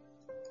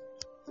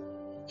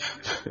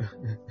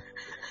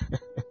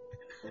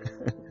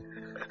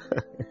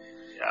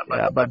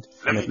 But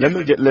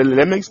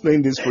let me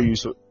explain this for you.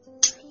 So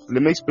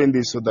let me explain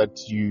this so that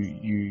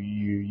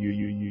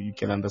you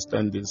can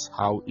understand this,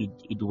 how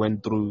it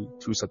went through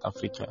to South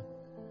Africa.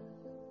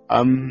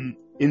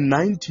 In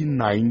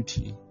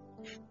 1990,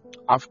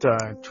 after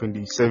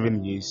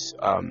 27 years,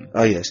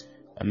 oh yes,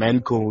 a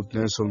man called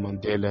Nelson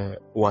Mandela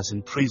was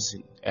in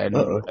prison, and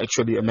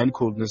actually a man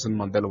called Nelson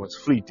Mandela was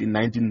freed in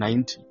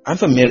 1990. I'm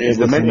familiar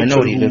with him. I know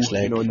what he looks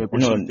like.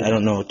 I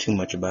don't know too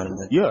much about him.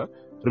 But...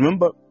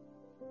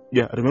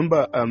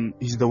 Remember,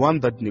 he's the one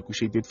that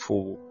negotiated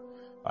for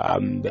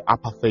the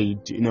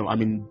apartheid,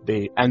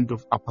 the end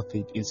of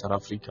apartheid in South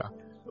Africa,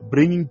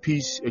 bringing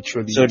peace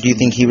actually. So do you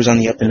think he was on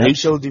the up and up?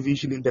 Racial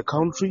division in the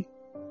country?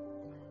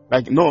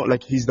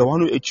 He's the one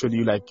who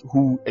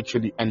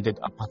actually ended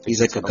apartheid.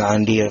 He's like a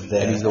Gandhi of the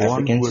Africans. He's the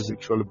one who was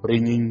actually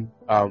bringing,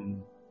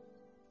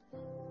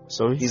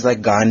 sorry? He's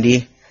like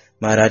Gandhi,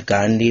 Mahatma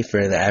Gandhi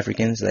for the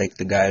Africans, like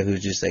the guy who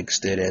just like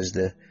stood as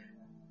the...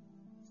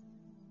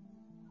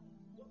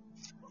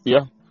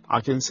 Yeah,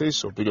 I can say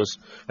so because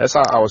that's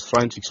how I was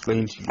trying to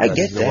explain to you. I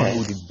get that. The one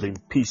who did bring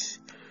peace.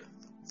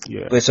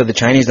 Yeah. Wait, so the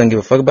Chinese don't give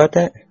a fuck about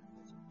that?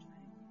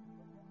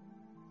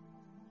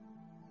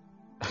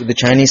 Do the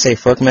Chinese say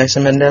fuck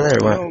Nelson Mandela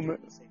or what? No,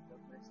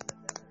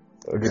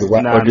 or do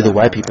the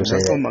white people say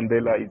Nelson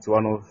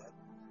that?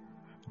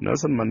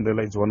 Nelson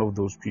Mandela is one of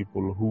those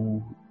people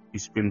who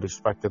is been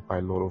respected by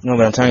a lot of. No,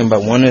 but I'm talking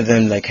about one of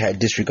them had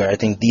disregard. I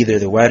think either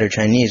the white or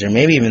Chinese or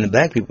maybe even the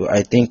black people.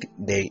 I think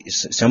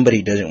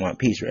somebody doesn't want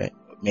peace, right?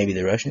 Maybe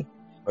the Russian,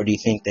 or do you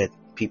think that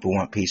people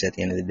want peace at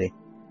the end of the day?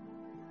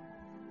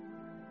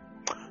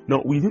 No,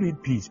 we don't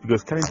need peace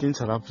because currently in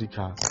South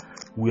Africa,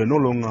 we are no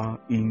longer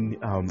in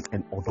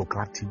an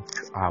autocratic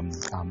we're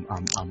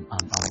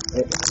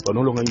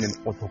no longer in an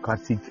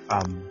autocratic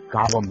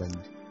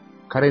government.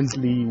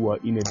 Currently, we're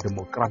in a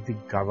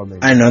democratic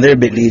government. I know they're a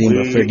bit leading,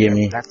 but forgive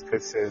me.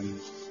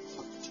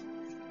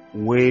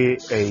 Where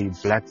a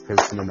black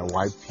person and a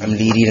white person I'm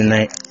leading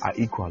tonight are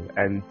equal,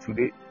 and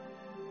today,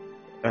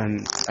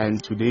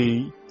 and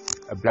today,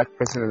 a black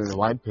person and a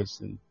white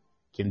person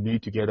can be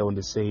together on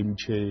the same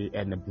chair,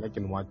 and a black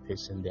and white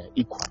person, they are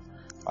equal.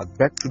 But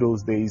back to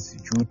those days,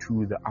 due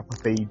to the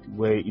apartheid,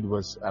 where it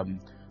was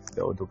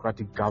the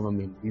autocratic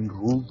government being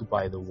ruled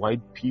by the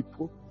white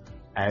people,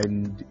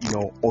 and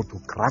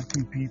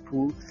autocratic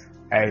people,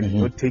 and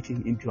not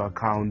taking into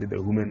account the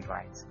human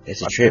rights.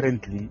 It's but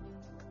currently,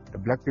 the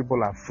black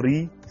people are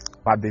free,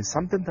 but there's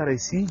something that I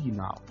see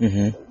now.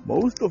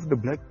 Most of the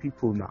black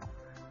people now,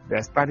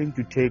 they're starting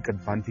to take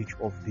advantage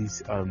of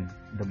this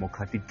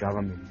democratic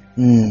government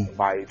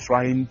by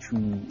trying to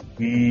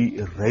be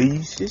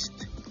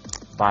racist,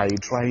 by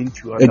trying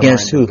to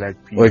against who, black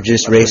people, or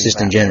just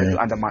racist in general,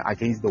 undermine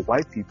against the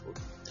white people.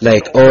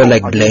 Like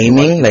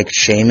blaming, like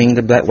shaming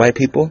the white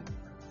people.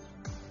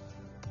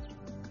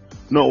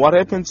 No, what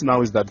happens now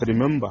is that,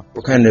 remember,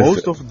 what kind of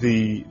most of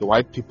the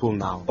white people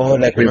now. Oh,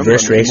 like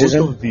reverse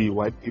racism? Most of the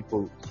white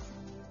people.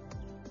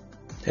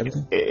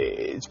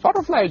 It's part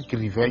of like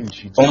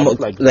revenge. It's almost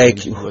like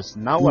because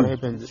now what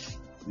happens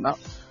now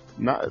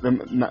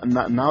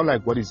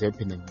like what is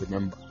happening,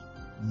 remember,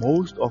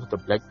 most of the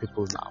black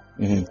people now,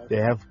 they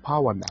have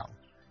power now.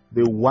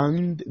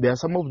 there are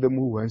some of them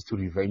who wants to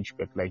revenge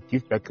back, like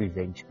give back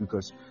revenge,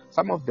 because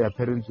some of their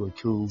parents were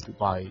killed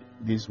by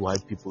these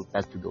white people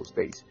back to those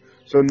days.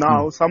 So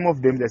now some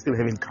of them, they're still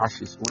having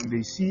crushes. When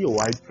they see a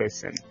white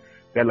person,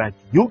 they're like,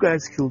 you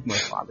guys killed my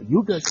father,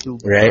 you guys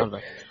killed my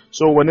father.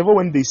 So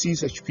when they see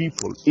such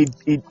people,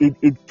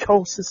 it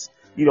causes,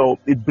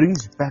 it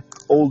brings back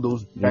all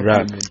those bad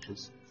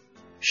memories.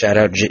 Shout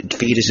out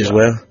Fetus as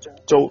well.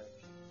 So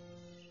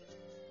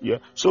yeah,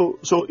 so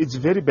it's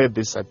very bad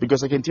this side,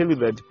 because I can tell you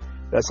that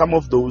there are some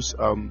of those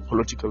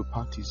political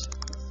parties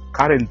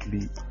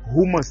currently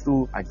who are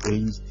still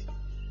against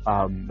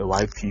the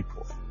white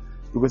people,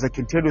 because I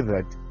can tell you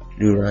that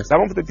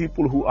some of the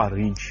people who are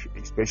rich,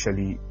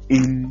 especially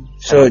in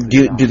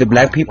do the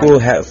black people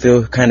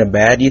feel kind of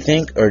bad? Do you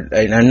think, or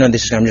I know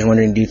this is, I'm just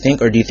wondering, do you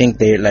think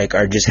they like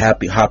are just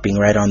hopping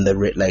right on the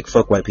like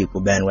fuck white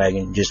people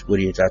bandwagon? Just what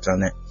are your thoughts on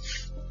that?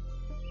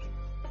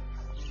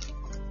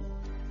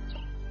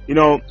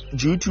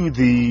 Due to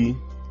the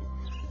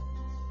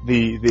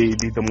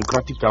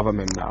democratic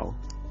government now,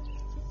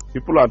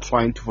 people are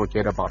trying to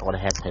forget about what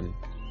happened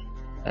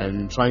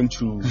and trying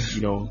to,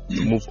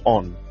 move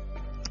on.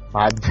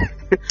 But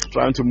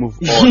trying to move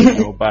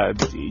on, but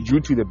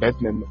due to the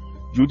bad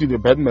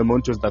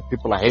mementos that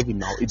people are having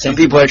now, some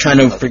people are trying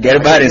to forget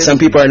about it, and some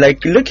people are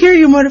like, "Look here,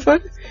 you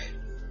motherfucker."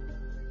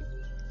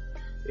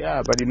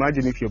 Yeah, but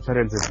imagine if your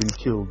parents have been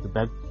killed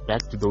back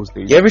to those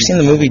days. You ever seen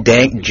the movie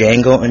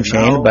Django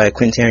Unchained by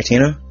Quentin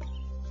Tarantino?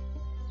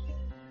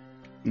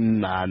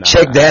 Nah.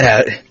 Check that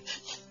out.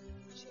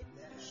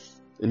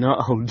 No,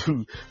 I'll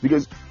do,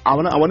 because I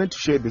wanted to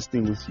share this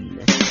thing with you.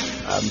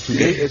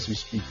 Today as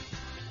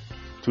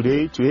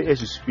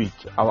we speak,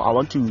 I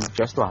want to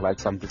just to highlight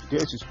something. Today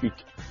as we speak,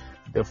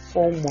 the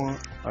former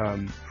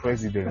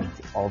president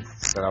of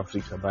South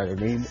Africa by the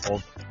name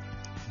of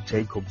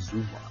Jacob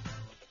Zuma,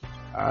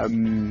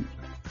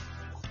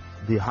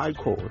 the High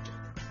Court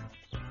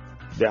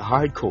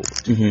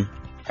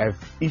have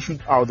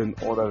issued out an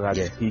order that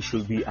he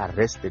should be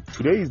arrested.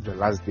 Today is the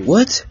last day.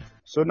 What?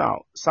 So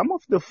now some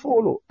of the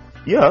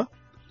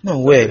no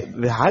way.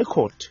 The High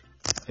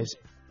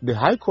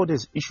Court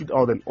has issued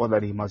out an order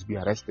that he must be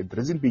arrested. The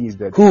reason being is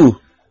that who?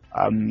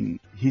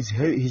 He's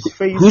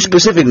facing who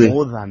specifically?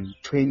 More than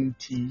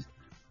 20.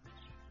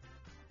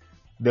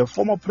 The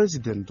former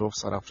president of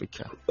South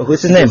Africa.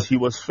 What's his name? He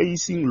was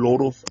facing a lot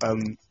of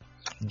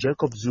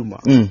Jacob Zuma.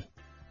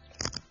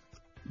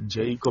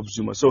 Jacob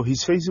Zuma. So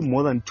he's facing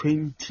more than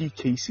 20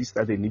 cases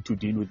that they need to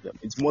deal with them.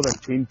 It's more than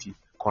 20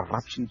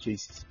 corruption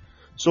cases.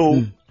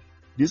 So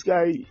this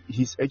guy,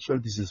 he's actually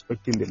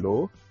disrespecting the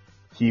law.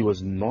 He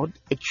was not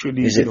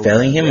actually... Is it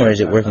failing him, or is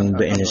it working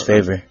in his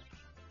favor?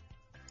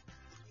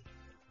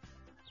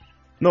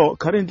 No,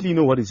 currently, you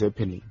know what is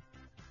happening.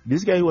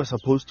 This guy was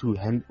supposed to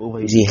hand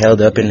over... Is he held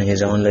up in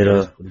his own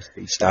little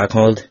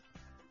stockhold?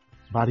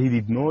 But he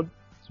did not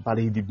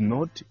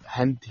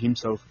hand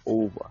himself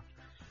over.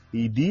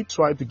 He did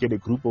try to get a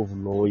group of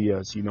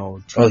lawyers, he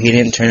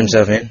didn't turn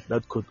himself in?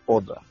 That could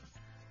order.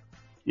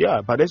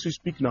 Yeah, but as we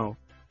speak now,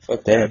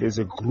 fuck that.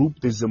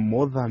 There's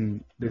more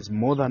than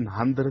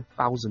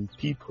 100,000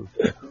 people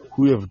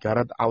who have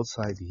gathered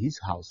outside his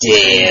house.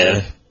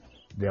 Yeah.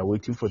 They are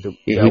waiting for the...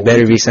 He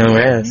better be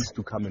somewhere else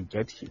to come and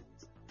get him.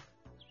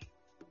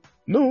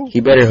 No.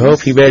 He better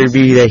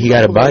be that he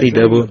got a body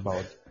double.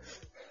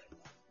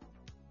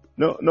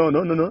 No.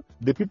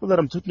 The people that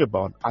I'm talking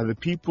about are the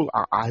people,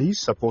 are his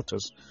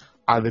supporters,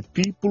 are the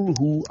people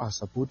who are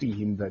supporting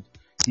him that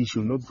he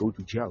should not go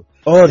to jail.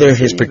 Oh, they're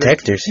his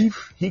protectors.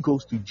 If he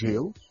goes to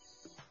jail,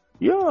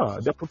 yeah,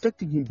 they're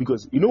protecting him,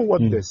 because you know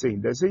what they're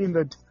saying? They're saying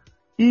that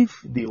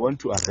if they want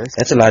to arrest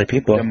that's a lot of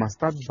people. They must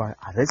start by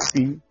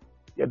arresting.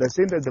 Yeah, they're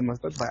saying that they must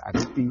start by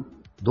arresting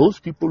those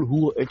people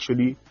who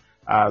actually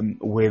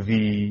were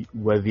the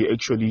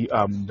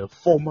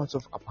formats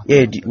of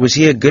apartheid. Yeah, was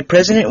he a good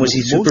president? Was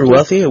he super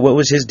wealthy, or what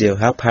was his deal?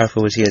 How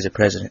powerful was he as a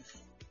president?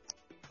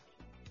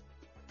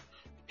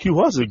 He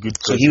was a good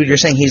president. So you're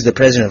saying he's the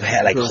president of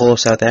whole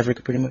South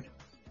Africa, pretty much?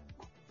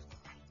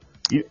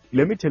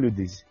 Let me tell you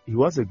this. He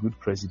was a good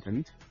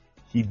president.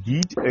 He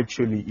did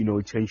actually,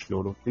 change a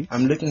lot of things.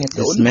 I'm looking at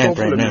this map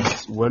right now.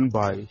 It's when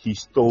he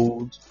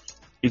stole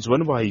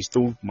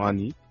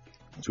money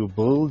to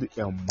build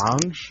a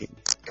mansion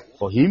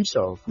for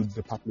himself with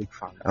the public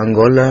fund.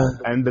 Angola.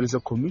 And there is a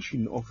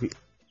commission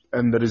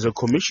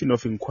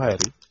of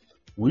inquiry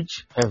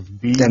which have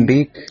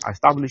been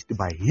established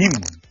by him.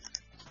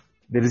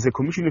 There is a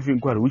commission of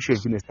inquiry which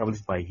has been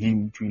established by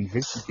him to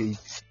investigate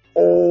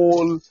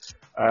all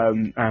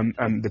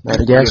the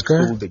people who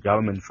stole the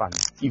government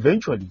funds.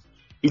 Eventually,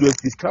 it was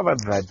discovered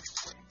that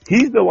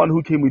he's the one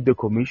who came with the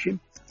commission,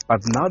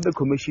 but now the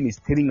commission is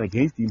turning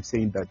against him,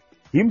 saying that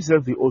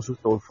himself he also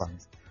stole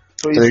funds.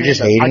 So they're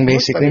just hating,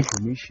 basically.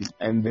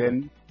 And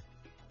then,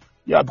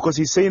 yeah, because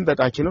he's saying that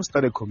I cannot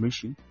start a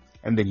commission,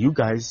 and then you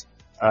guys,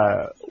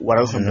 what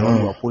else I'm the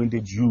one who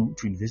appointed you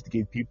to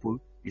investigate people,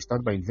 you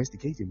start by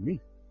investigating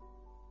me.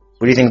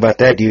 What do you think about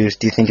that? Do you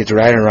think it's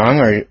right or wrong,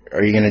 or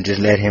are you gonna just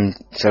let him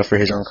suffer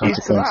his own It's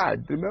consequences? right.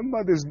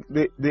 Remember,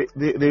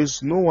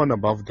 there's no one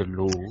above the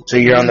law. So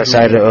you're on the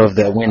side of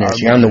the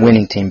winners. You're on the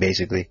winning team,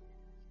 basically.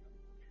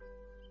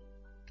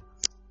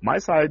 My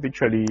side,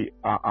 actually.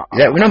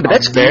 Yeah, no, but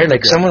that's fair.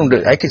 Like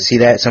I could see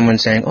that someone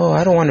saying, "Oh,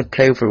 I don't want to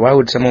play for." Why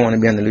would someone want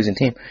to be on the losing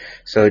team?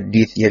 So, have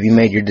you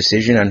made your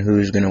decision on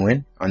who's gonna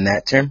win on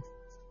that term?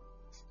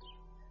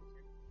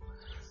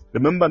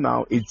 Remember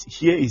now,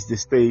 here is the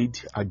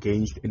state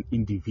against an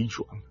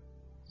individual.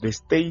 The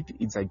state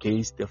is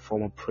against the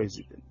former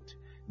president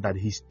that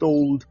he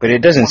stole. But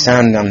it doesn't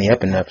sound on the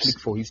up and ups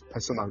for his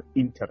personal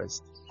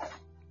interest.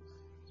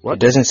 What?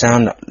 It doesn't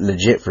sound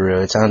legit for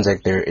real. It sounds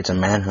like it's a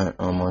manhunt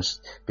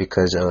almost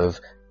because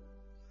of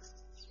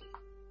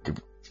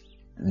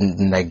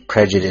like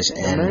prejudice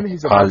and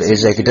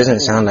it's like it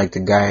doesn't sound like the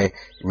guy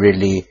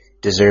really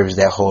deserves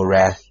that whole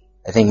wrath.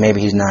 I think maybe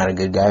he's not a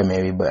good guy,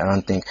 maybe, but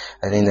I think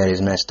that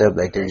is messed up.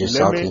 Like they're just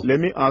salty. Let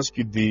me ask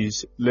you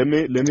this. Let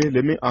me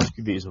ask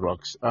you this,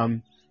 Rox.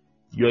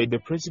 You are the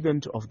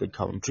president of the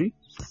country.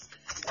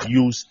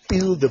 You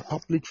steal the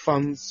public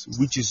funds,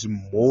 which is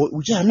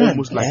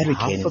almost like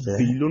 $500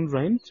 billion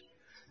rent,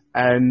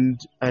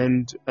 and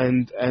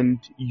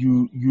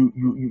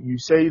you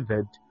say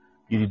that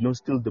you did not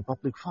steal the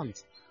public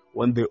funds.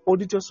 When the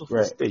auditors of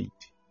the state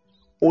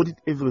audit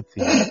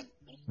everything,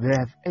 they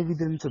have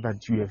evidence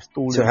that you have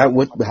stolen. So how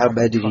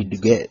bad did he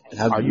get?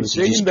 Are you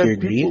saying that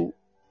people?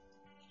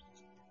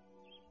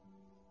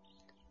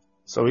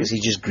 Sorry, is he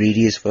just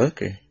greedy as fuck?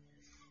 Or?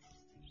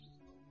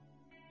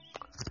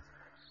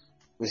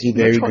 Was he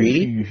very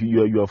greedy?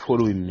 You are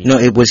following me. No,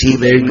 was he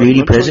very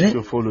greedy president?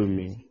 You're following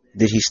me.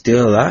 Did he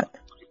steal a lot?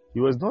 He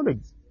was not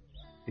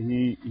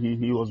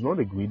he was not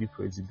a greedy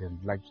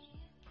president. Like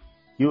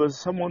he was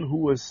someone who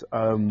was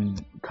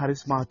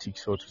charismatic,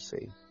 so to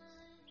say.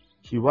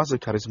 He was a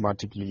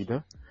charismatic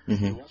leader.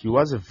 Mm-hmm. He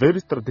was a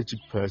very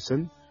strategic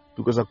person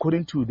because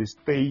according to the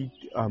state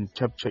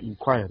capture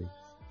inquiry,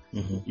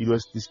 it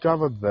was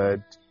discovered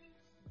that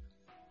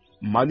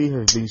money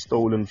has been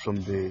stolen from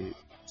the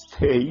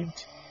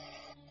state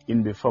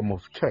in the form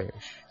of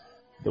cash.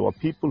 There were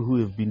people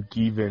who have been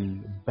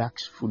given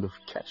bags full of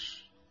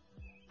cash.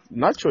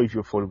 Not sure if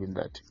you're following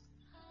that.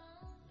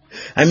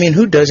 I mean,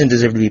 who doesn't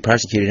deserve to be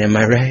prosecuted? Am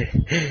I right?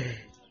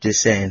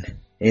 Just saying.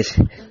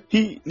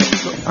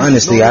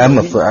 Honestly,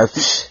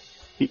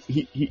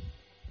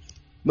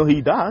 No,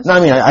 he does. No, I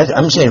mean,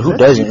 I'm saying who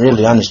doesn't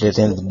really, honestly, at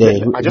the end of the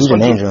day. Who's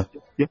an angel?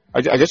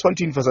 I just want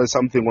to emphasize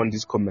something on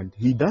this comment.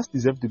 He does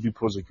deserve to be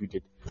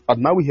prosecuted. But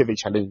now we have a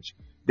challenge.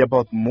 There are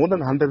about more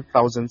than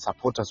 100,000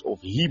 supporters of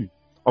him,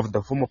 of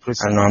the former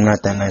president. I know I'm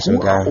not that nice of a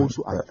guy.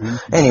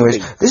 Anyways,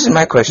 this is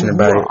my question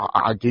about it.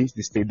 Against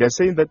the state. They're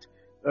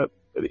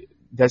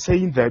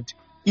saying that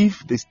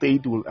if the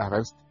state will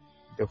arrest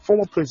the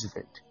former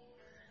president,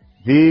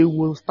 they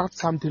will start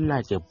something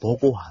like a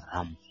Boko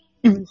Haram.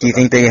 Do you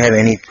think they have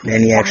any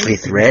actually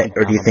threat,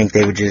 or do you think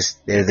they would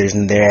just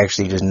they're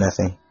actually just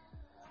nothing?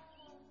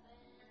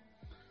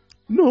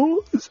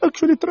 No, it's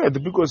actually a threat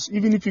because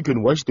even if you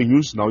can watch the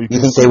news now, you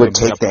think they would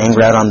take the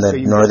anger out on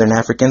the northern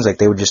Africans, like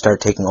they would just start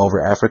taking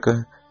over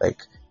Africa,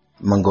 like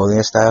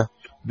Mongolia style?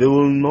 They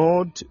will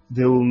not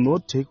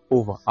take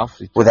over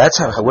Africa. Well, that's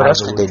how. What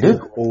else could they do?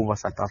 Over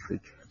South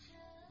Africa.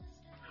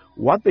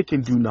 What they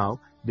can do now,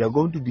 they are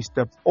going to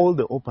disturb all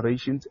the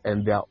operations,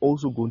 and they are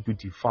also going to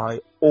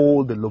defy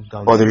all the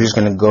lockdowns. Or they're just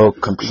going to go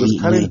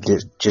completely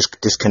just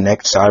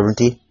disconnect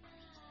sovereignty.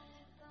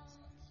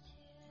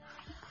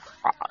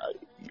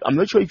 I'm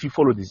not sure if you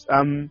follow this.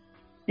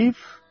 If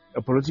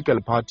a political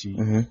party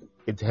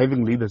is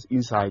having leaders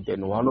inside,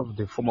 and one of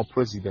the former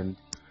president,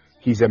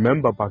 he's a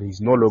member, but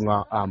he's no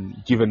longer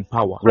given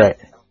power. Right.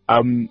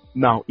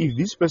 Now, if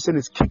this person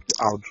is kicked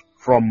out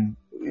from,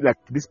 like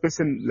this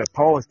person, like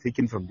power was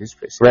taken from this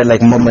person. Right,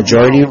 like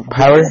majority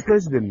power. The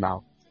president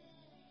now.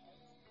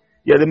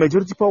 Yeah, the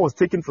majority power was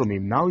taken from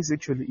him. Now he's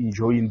actually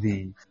enjoying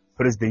the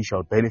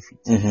presidential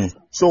benefits.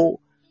 So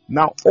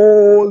now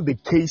all the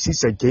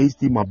cases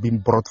against him are being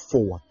brought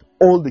forward.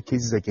 All the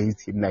cases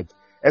against him, like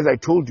as I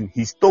told you,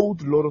 he stole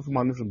a lot of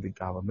money from the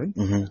government.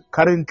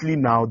 Currently,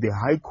 now the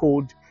High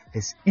Court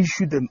has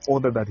issued an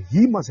order that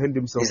he must hand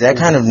himself. Is that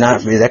kind of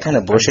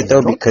bullshit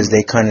though? Because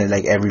they kind of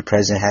like every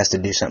president has to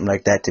do something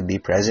like that to be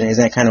president.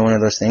 Isn't that kind of one of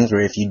those things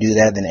where if you do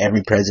that, then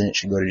every president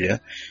should go to jail?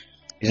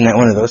 Isn't that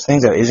one of those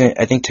things?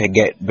 I think to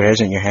get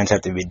president, your hands have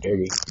to be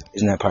dirty.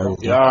 Isn't that part of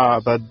it? Yeah,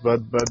 but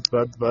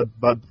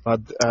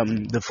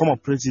the former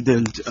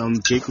president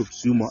Jacob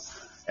Zuma,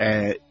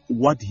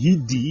 what he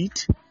did,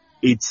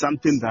 it's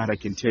something that I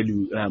can tell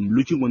you.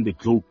 Looking on the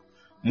globe,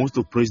 most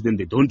of presidents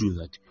they don't do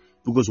that.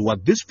 Because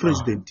what this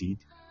president did,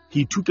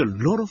 he took a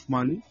lot of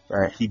money.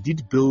 Right. He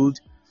did build.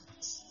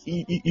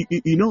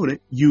 You know,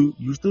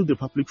 you steal the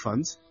public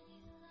funds.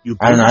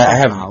 I don't know.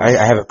 I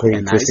have a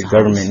pretty twisted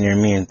government near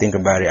me, and think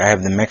about it. I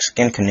have the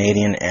Mexican,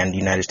 Canadian, and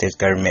United States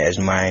government as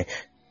my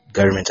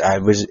governments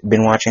I've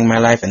been watching my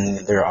life, and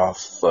they're all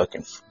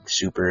fucking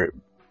super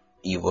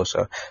evil.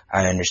 So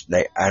I understand.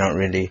 Like, I don't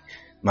really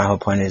my whole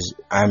point is,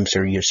 I'm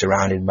sure you're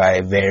surrounded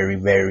by very,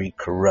 very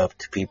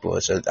corrupt people.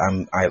 So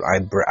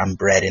I'm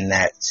bred in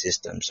that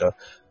system. So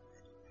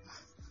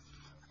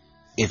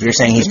if you're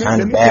saying he's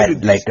kind of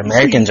bad, like the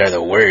Americans are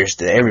the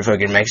worst. Every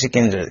fucking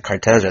Mexicans or the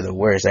cartels are the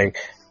worst. Like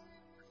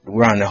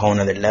we're on a whole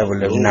nother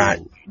level of not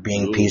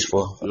being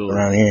peaceful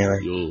around here.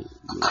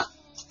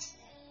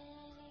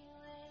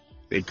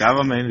 The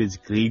government is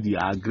greedy.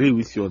 I agree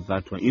with you on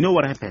that one. You know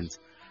what happens?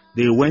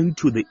 They went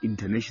to the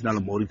International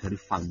Monetary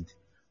Fund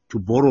to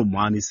borrow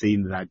money,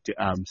 saying that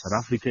South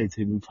Africa is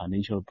having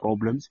financial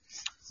problems.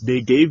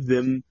 They gave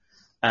them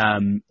a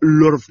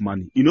lot of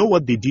money. You know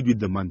what they did with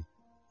the money?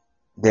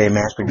 They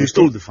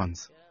stole the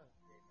funds.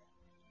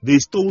 They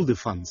stole the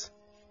funds.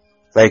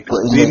 Like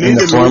in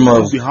the form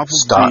of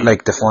stock,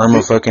 like the form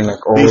of fucking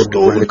like old,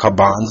 what are they called,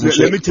 bonds and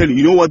shit? Let me tell you,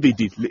 you know what they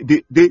did?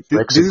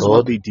 This is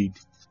what they did.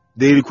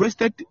 They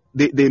requested,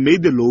 they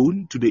made the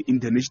loan to the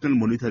International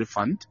Monetary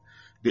Fund.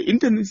 The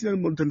International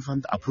Monetary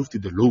Fund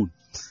approved the loan.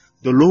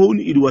 The loan,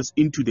 it was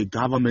into the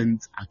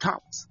government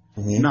accounts.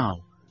 Mm-hmm.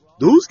 Now,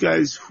 those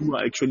guys who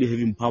are actually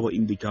having power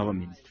in the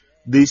government,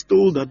 they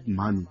stole that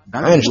money.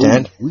 That I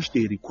understand. Loan, which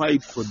they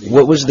required for the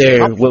What was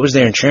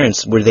their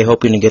insurance? Were they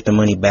hoping to get the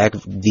money back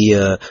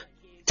via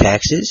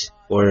taxes,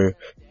 or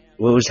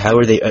how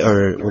were they,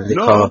 or what do they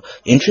call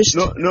interest?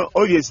 No,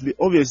 obviously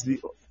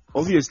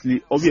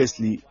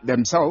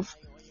themselves,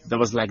 that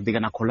was like they're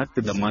gonna collect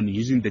the money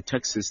using the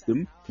tax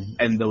system, mm-hmm.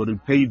 and they will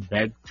pay it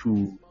back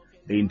to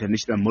the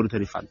International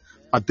Monetary Fund.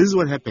 But this is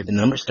what happened. The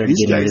numbers started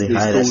getting really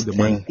high. They stole the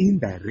money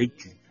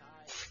indirectly.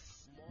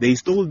 They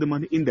stole the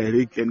money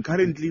indirectly, and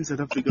currently in South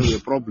Africa we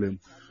have a problem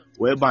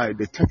whereby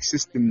the tax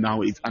system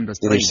now is under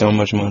strain. There's so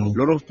much money. A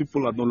lot of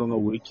people are no longer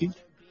working.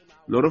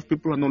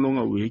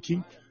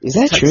 Is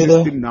that true though? The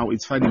tax system now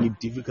is finding it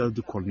difficult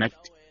to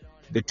connect.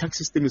 The tax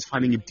system is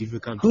finding it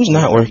difficult. Who's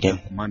not working?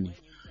 Money.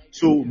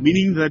 So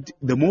meaning that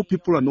the more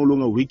people are no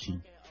longer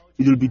working,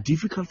 it will be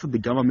difficult for the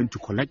government to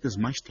collect as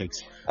much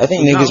tax. I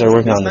think niggas are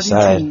working on the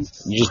side.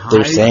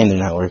 They're saying they're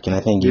not working.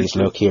 I think you just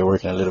low-key are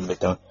working a little bit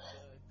though.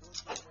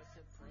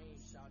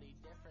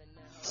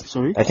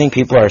 Sorry? I think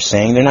people are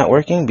saying they're not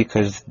working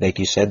because, like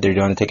you said, they're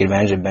going to take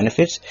advantage of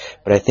benefits.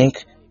 But I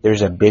think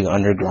there's a big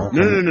underground.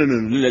 No.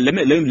 Let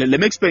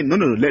me explain. Let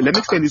me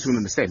explain this to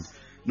understand.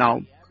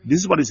 Now, this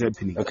is what is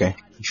happening. Okay.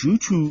 Due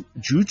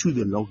to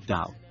the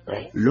lockdown,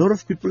 right, a lot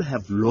of people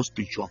have lost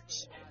their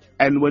jobs.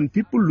 And when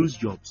people lose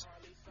jobs,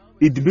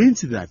 it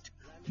means that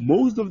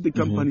most of the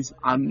companies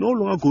are no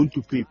longer going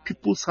to pay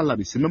people's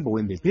salaries. Remember,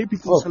 when they pay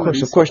people's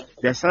salaries, of course.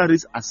 Their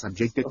salaries are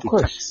subjected to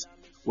tax.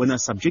 When are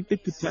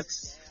subjected to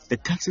tax, the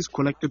tax is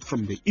collected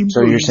from the employees.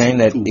 So you're saying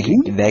that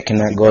that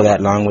cannot go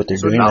that long what they're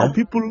doing now?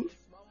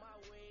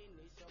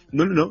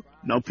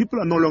 Now people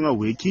are no longer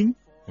working,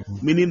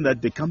 meaning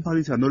that the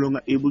companies are no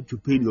longer able to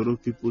pay a lot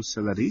of people's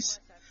salaries.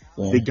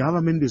 Yeah. The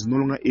government is no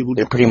longer able.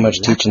 They're pretty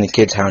much teaching the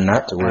kids how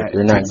not to work.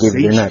 They're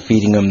not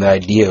feeding them the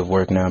idea of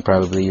work now.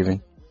 Probably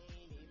even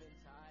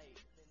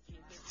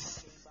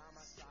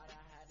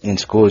in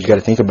schools, you got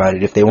to think about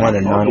it. If they want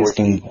a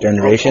non-working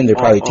generation, they're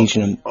probably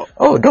teaching them,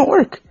 don't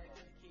work.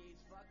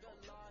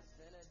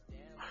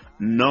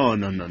 No.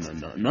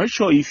 Not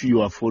sure if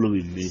you are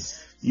following me.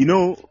 You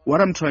know,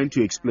 what I'm trying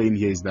to explain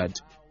here is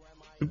that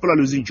people are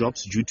losing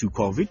jobs due to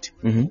COVID,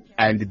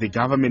 and the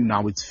government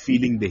now is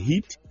feeling the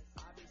heat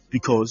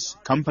because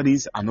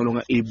companies are no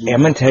longer able. Hey, I'm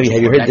going to tell you,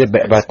 have you heard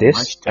about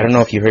this? I don't know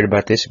if you heard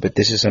about this, but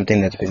this is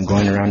something that's been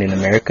going around in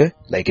America.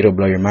 Like, it'll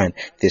blow your mind,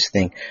 this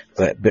thing.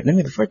 But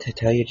before I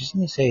tell you, just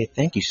let me say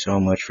thank you so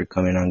much for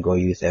coming on Go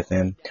Youth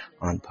FM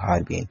on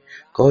Podbean.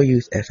 Go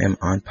Youth FM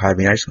on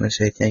Podbean. I just want to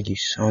say thank you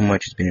so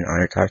much. It's been an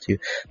honor to talk to you.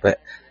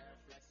 But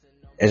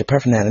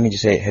apart from that, let me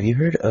just say, have you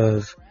heard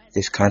of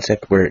this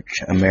concept where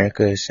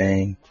America is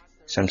saying,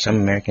 some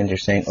Americans are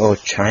saying,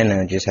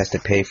 China just has to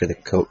pay for the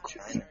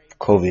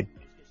COVID.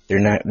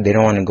 They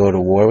don't want to go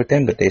to war with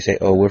them, but they say,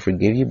 we'll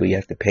forgive you, but you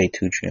have to pay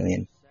 $2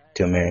 trillion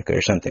to America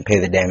or something, pay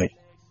the damage.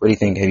 What do you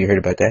think? Have you heard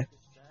about that?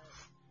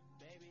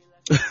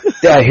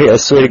 I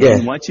swear to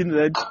God.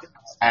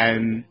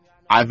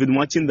 I've been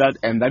watching that,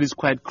 and that is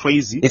quite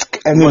crazy.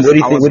 What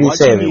do you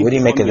say of it? What do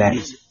you make of that?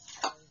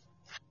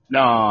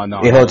 No.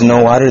 It holds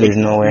no water, there's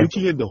no way.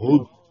 Looking at the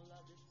whole...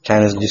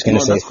 China's just going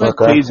to say,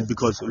 fuck up. Crazy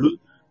because, look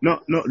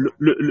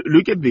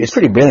at this. It's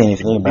pretty brilliant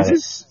if you think about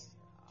it.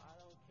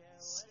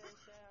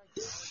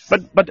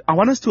 But I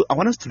want us to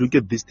look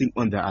at this thing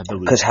on the other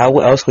way. Because how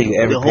else will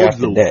you ever pay off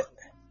the debt?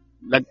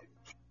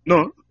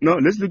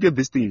 Let's look at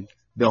this thing.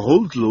 The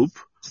whole globe,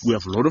 we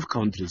have a lot of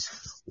countries.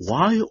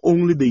 Why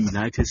only the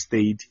United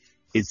States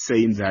is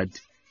saying that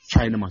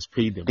China must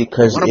pay them?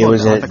 Because it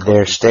was at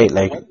their state.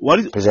 Like,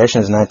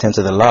 possession is 9/10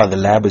 of the law. The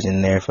lab is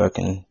in their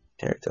fucking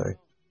territory.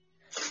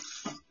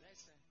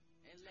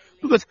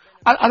 Because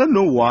I don't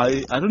know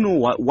why.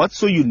 What's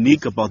so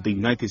unique about the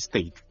United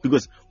States?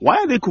 Because why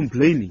are they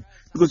complaining?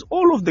 Because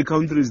all of the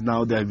countries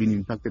now, they have been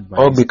impacted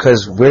by this.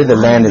 Because we're the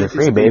land of the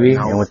free, baby.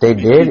 And what they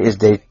did is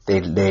they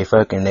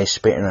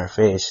spit in our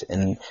face.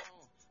 And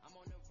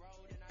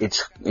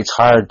it's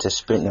hard to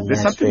spit in a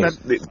man's face.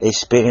 They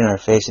spit in our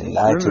face and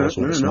lie to us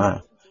with a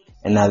smile.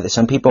 And now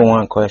some people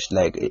want question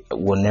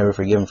will never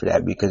forgive him for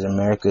that because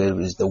America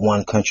is the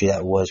one country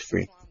that was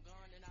free.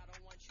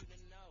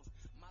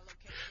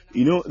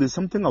 You know, there's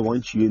something I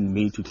want you and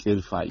me to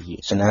clarify here.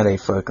 So now they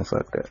fucking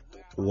fucked up.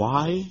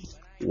 Why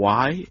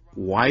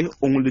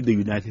only the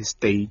United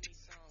States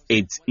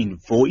is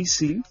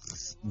invoicing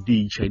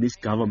the Chinese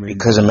government?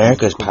 Because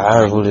America is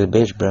powerful to the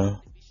bitch, bro.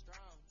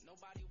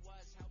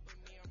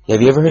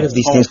 Have you ever heard of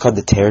these things called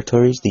the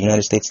territories? The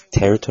United States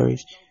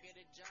territories?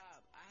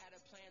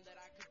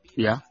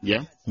 Yeah.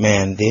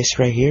 Man, this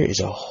right here is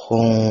a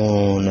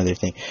whole nother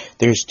thing.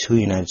 There's 2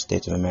 United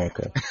States of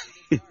America.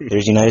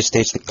 There's United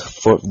States,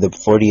 the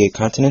 48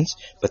 continents,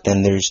 but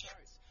then there's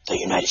the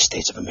United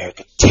States of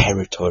America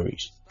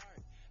territories.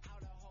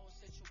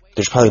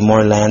 There's probably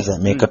more lands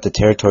that make up the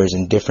territories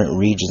in different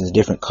regions,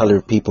 different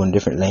colored people and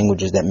different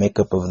languages that make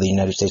up of the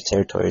United States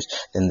territories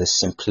than the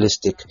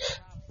simplistic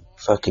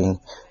fucking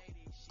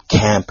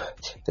camp,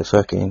 the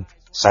fucking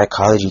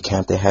psychology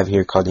camp they have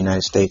here called the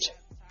United States.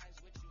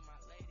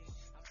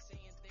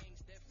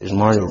 There's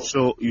more than...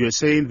 So you're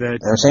saying that...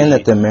 I'm saying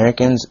that the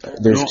Americans,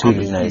 there's 2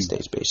 United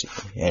States,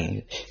 basically.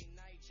 And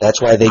that's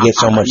why they get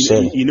so much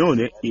say.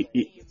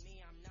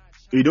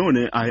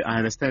 I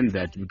understand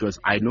that because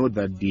I know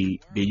that the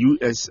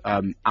U.S.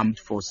 armed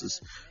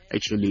forces,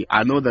 actually,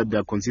 I know that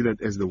they're considered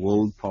as the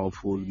world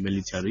powerful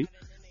military.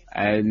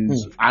 And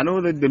I know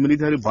that the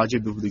military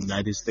budget of the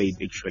United States,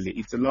 actually,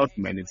 it's a lot,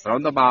 man. It's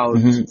around about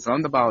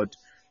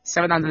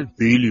 700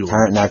 billion.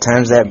 Now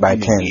times that by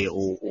 10.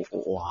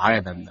 Or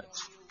higher than that.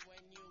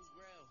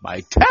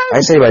 By 10?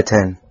 I say by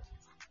 10.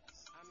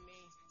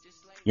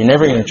 You're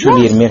never going to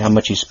truly admit how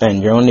much you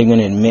spend. You're only going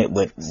to admit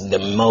what the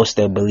most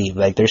they'll believe.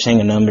 Like, they're saying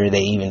a number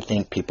they even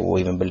think people will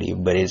even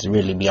believe, but it's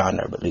really beyond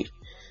our belief.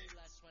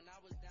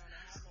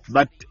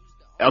 But,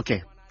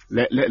 okay,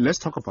 let's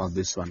talk about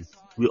this one.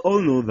 We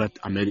all know that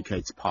America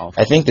is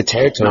powerful. I think the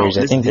territories,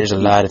 I think there's a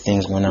lot of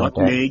things going on with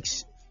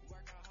that.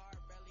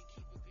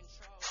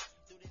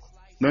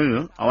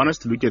 No. I want us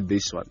to look at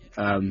this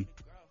one.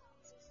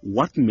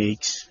 What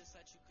makes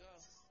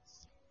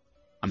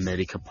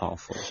America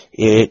powerful?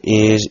 I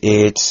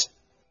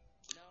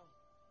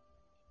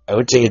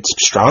would say its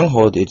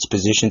stronghold, its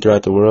position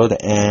throughout the world,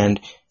 and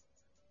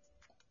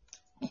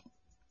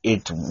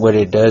what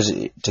it does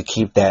to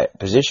keep that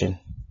position,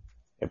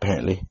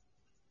 apparently.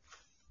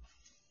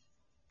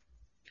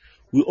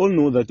 We all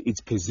know that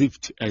it's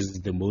perceived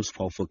as the most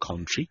powerful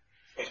country,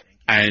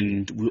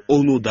 and we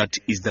all know that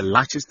it's the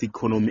largest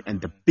economy and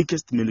the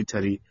biggest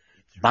military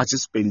budget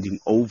spending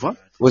over.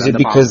 Was it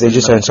because they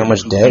just had so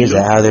much debt? Is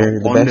that how they're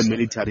the best? On the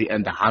military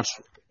and the hard.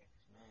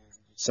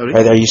 Sorry?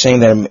 Are you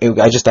saying that?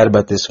 I just thought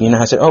about this. You know,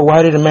 I said, "Oh,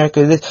 why did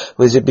America do this?"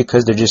 Was it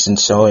because they're just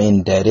so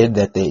indebted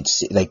that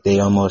they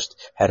almost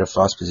had a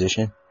false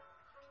position?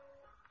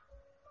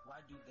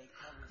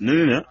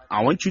 No.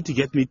 I want you to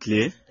get me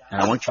clear,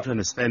 and I want you to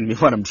understand me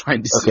what I'm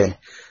trying to say. Okay.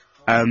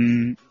 I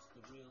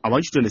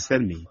want you to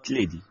understand me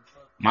clearly.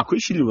 My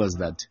question was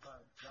that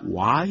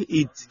why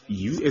is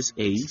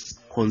USA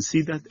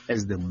considered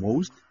as the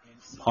most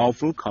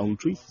powerful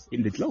country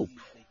in the globe?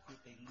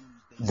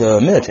 The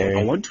military.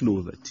 I want to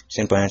know that.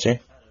 Simple answer.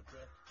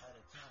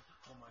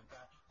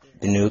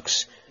 The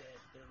nukes.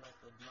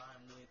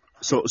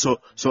 So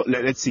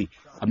let's see.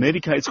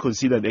 America is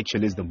considered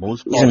actually as the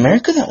most powerful. Is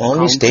America the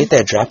only state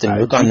that dropped a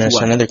nuke on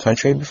another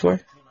country before?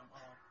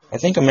 I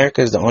think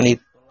America is the only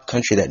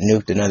country that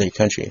nuked another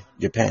country,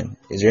 Japan.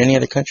 Is there any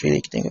other country that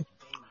you can think of?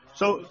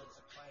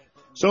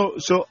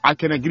 So I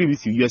can agree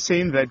with you. You're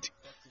saying that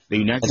the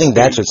United States. I think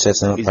that's what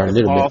sets them apart a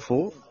little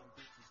powerful.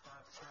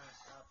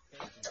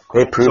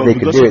 They proved they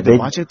could do it. The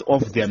budget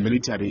of their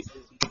military,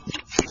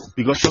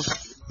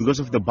 because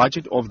of the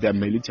budget of their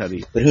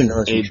military. But who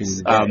knows?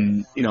 It's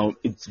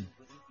it's.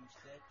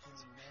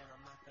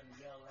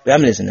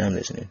 I'm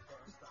listening.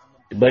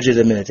 The budget of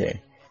the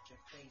military.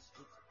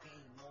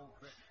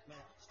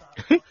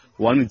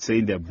 One is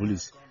saying they're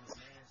bullies.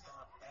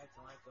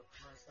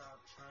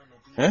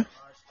 Huh?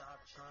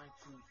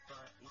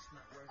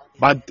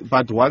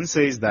 But one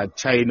says that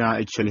China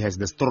actually has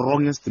the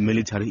strongest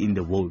military in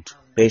the world,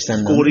 based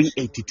on scoring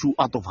 82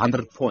 out of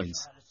 100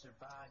 points.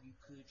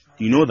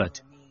 Do you know that?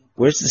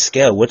 Where's the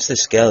scale? What's the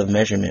scale of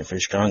measurement for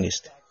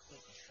strongest?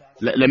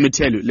 Let me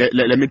tell you.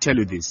 Let me tell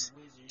you this.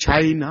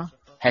 China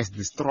has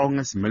the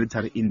strongest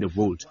military in the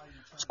world,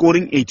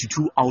 scoring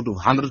 82 out of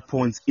 100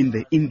 points in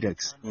the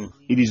index.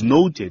 It is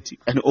noted,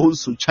 and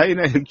also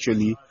China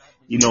actually,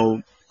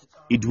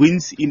 it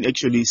wins in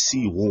actually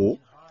sea war,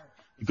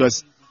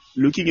 because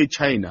looking at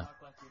China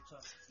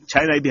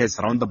it has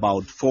around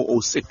about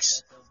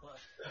 406.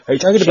 Are you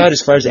talking about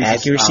as far as the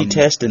accuracy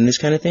test and this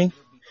kind of thing?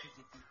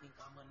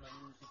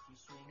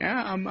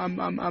 Yeah,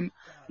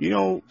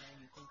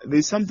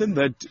 there's something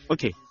that,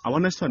 okay, I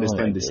want us to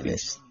understand this thing.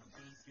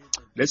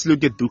 Let's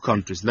look at 2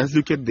 countries. Let's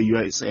look at the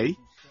USA.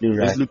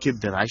 Let's look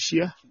at the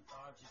Russia.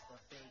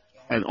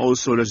 And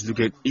also let's look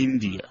at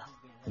India.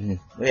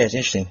 Mm-hmm. Yeah, it's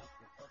interesting.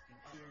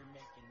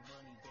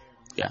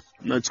 Yeah,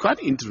 no, it's quite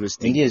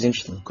interesting. India is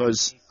interesting.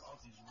 Because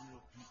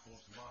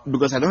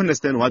because I don't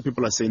understand why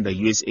people are saying that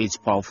USA is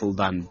powerful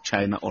than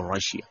China or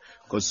Russia.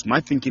 Because my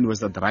thinking was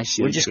that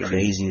Russia We're just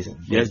crazy.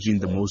 has been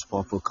the most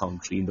powerful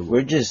country in the world.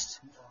 We're just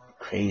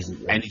crazy.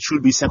 Bro. And it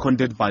should be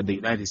seconded by the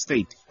United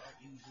States.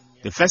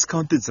 The first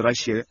country is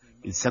Russia,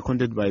 it's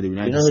seconded by the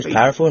United States. States. Who's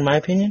powerful in my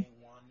opinion?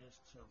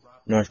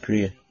 North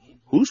Korea.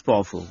 Who's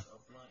powerful?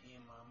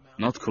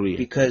 North Korea.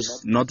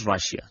 Because not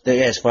Russia.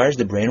 As far as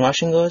the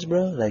brainwashing goes,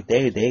 bro, like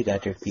they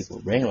got their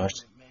people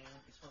brainwashed.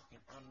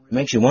 It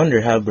makes you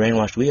wonder how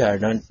brainwashed we are.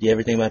 Don't you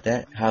ever think about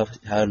that? How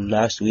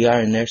lost we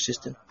are in their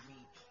system?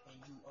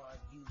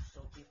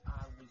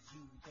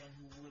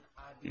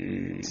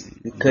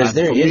 Because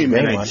there is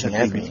brainwashing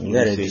happening. You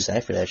gotta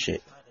decipher that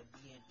shit.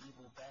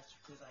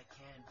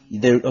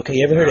 Okay,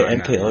 you ever heard of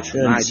MK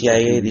Ultra and the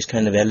CIA? These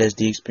kind of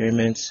LSD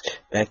experiments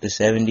back the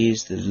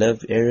 70s, the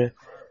love era.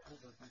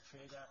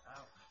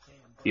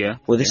 Yeah.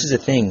 Well, this is a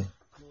thing.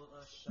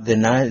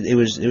 It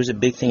was a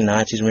big thing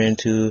Nazis were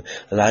into.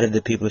 A lot of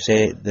the people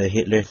say the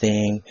Hitler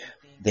thing.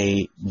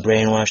 They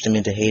brainwashed them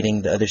into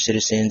hating the other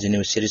citizens, and it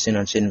was citizen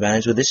on citizen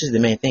violence. Well, this is the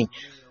main thing.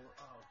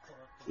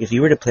 If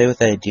you were to play with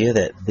the idea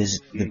that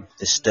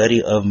the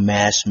study of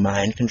mass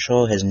mind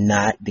control has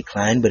not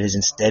declined, but has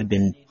instead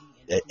been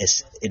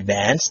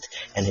advanced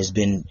and has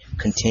been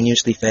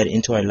continuously fed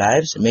into our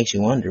lives, it makes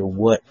you wonder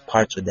what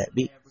parts would that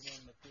be.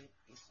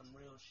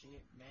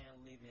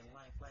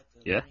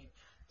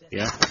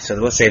 Yeah. So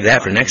we'll save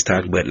that for next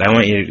talk, but I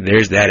want you,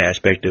 there's that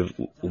aspect of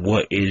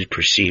what is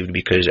perceived,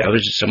 because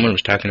someone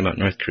was talking about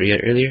North Korea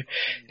earlier,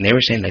 and they were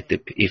saying like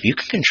if you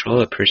can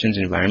control a person's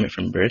environment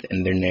from birth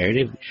and their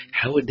narrative,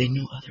 how would they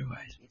know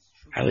otherwise?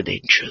 How would they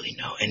truly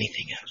know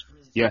anything else?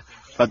 Yeah,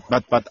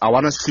 but I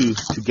want us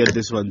to get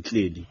this one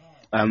clearly.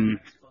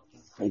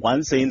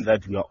 One saying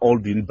that we are all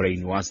being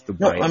brainwashed.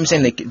 No, I'm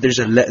saying like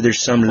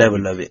there's some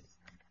level of it.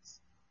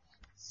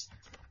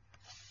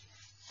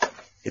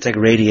 It's like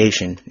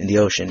radiation in the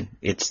ocean.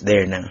 It's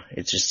there now.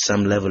 It's just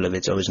some level of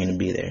it's always going to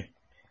be there.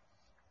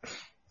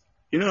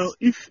 You know,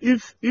 if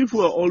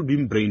we're all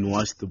being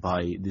brainwashed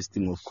by this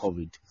thing of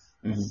COVID,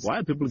 why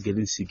are people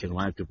getting sick and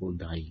why are people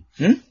dying?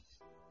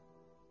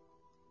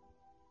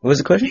 What was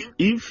the question?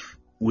 If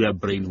we are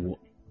brainwashed.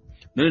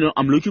 No,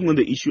 I'm looking on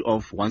the issue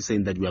of one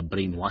saying that we are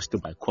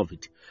brainwashed by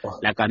COVID.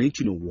 Like, I need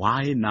to know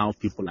why now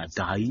people are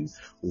dying,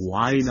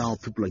 why now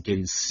people are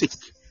getting sick.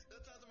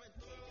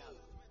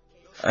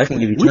 I can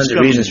give you tons of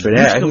reasons for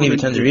that. I can give you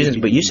tons of reasons,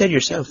 but you said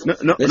yourself.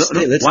 Let's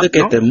look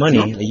at the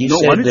money. You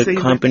said the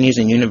companies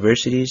and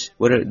universities.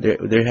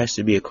 There has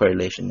to be a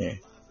correlation there.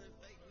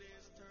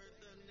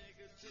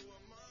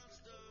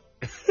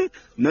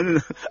 No.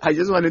 I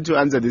just wanted to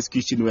answer this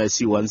question where I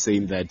see one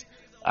saying that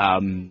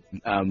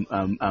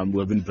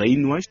we've been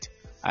brainwashed,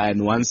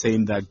 and one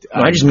saying that...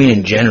 no, I just mean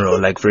in general.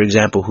 Like, for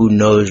example, who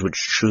knows what's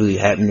truly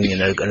happening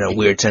in a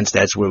weird sense?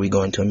 That's where we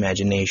go into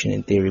imagination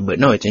and theory. But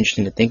no, it's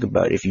interesting to think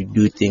about. If you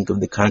do think of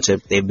the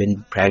concept, they've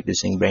been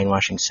practicing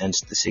brainwashing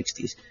since the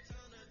 60s.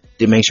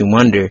 It makes you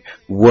wonder,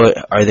 what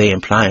are they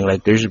implying?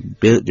 Like, there's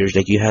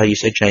like how you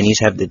said Chinese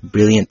have the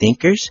brilliant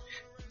thinkers.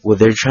 Well,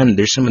 there's some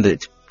of the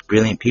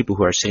brilliant people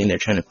who are sitting there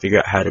trying to figure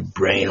out how to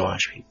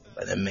brainwash people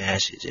by the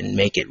masses and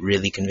make it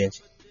really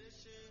convincing.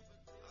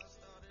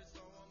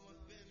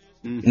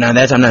 Now,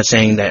 I'm not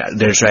saying that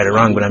there's right or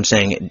wrong, but I'm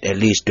saying at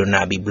least do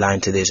not be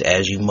blind to this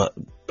as you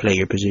play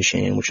your position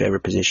in whichever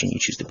position you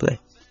choose to play.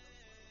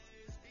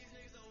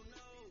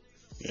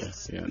 Yeah,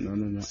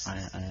 no,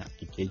 I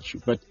get you.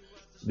 But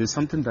there's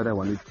something that I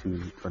wanted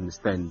to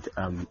understand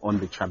on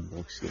the chat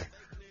box here.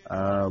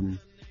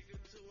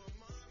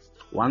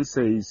 One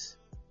says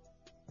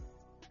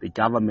the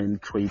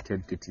government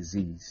created the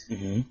disease,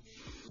 the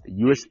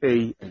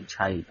USA and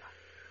China.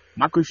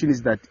 My question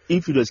is that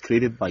if it was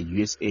created by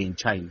USA and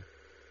China,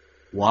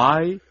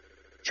 why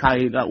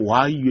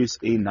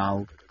USA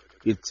now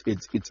it's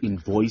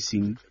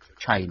invoicing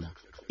China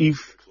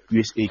if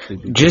USA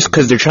created? Just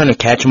because they're trying to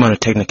catch them on a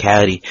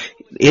technicality.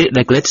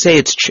 Like, let's say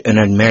it's an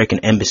American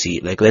embassy.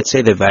 Like, let's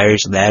say the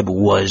virus lab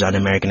was on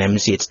American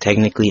embassy. It's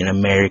technically an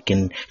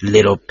American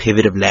little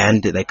pivot of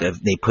land.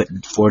 They put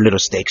 4 little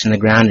stakes in the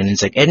ground, and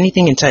it's like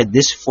anything inside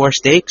this 4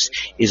 stakes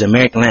is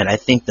American land. I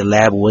think the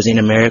lab was in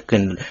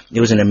American.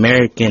 It was an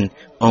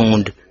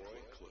American-owned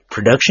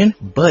production,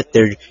 but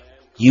they're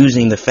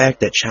using the fact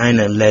that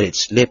China let it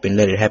slip and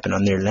let it happen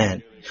on their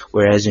land.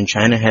 Whereas in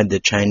China had the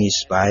Chinese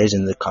spies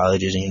in the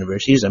colleges and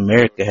universities,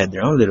 America had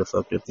their own little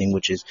fucked up thing,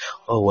 which is,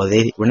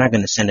 we're not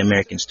going to send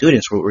American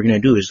students. What we're going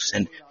to do is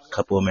send a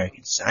couple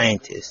American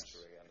scientists.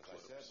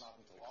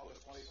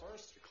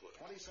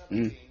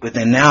 But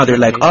then now they're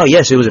like, oh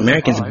yes, it was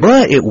Americans,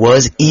 but it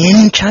was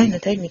in China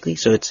technically.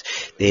 So it's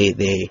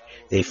they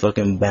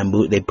fucking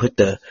they put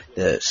the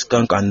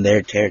skunk on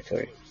their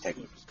territory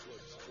technically.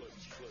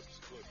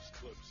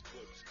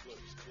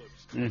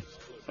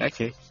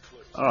 Okay.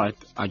 Alright,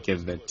 I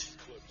get that.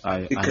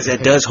 Because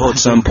that does hold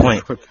some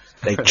point.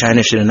 Like,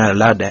 China should have not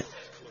allowed that.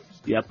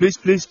 Yeah, please,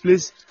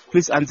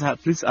 please answer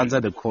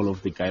the call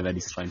of the guy that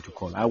is trying to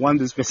call. I want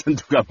this person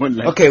to come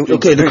on. Okay.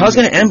 The call's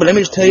gonna end, but let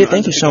me just tell you,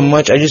 thank you so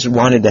much. I just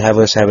wanted to have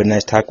us have a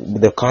nice talk.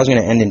 The call's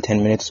gonna end in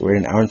 10 minutes. We're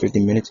in an hour and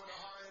 50 minutes.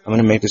 I'm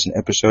gonna make this an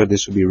episode.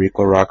 This will be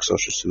Rico Rock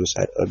Social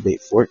Suicide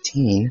Update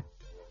 14.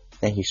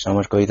 Thank you so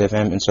much, Go Youth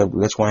FM. And so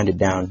let's wind it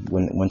down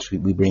once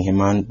we bring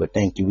him on. But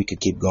thank you. We could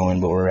keep going,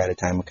 but we're out of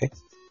time. Okay.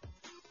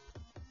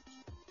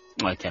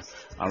 Okay.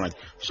 All right.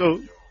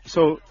 So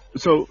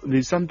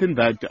there's something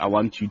that I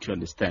want you to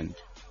understand.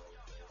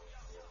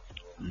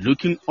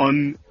 Looking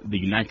on the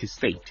United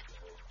States,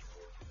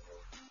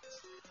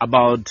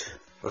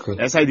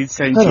 as I did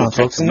send Hold you. on,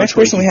 folks. The next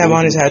person we have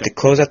on is had to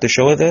close out the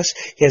show with us.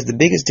 He has the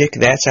biggest dick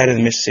that side of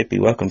the Mississippi.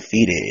 Welcome,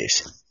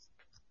 Fetus.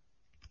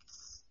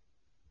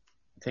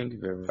 Thank you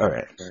very much. All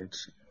right.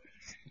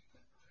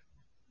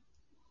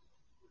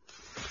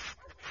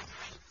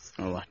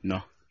 All right.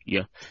 No.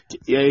 Yeah.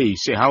 Hey,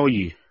 say, how are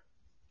you?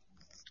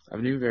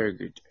 I'm doing very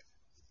good.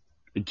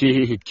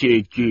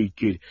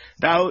 Good.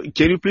 Now,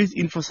 can you please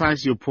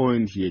emphasize your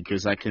point here?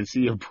 Because I can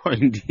see your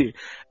point here.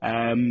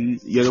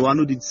 You're the one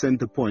who did send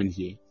the point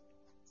here.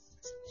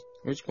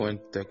 Which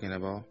point talking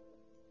about?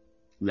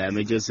 Let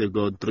me just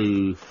go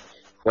through.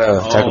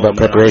 Well, talk about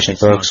preparation,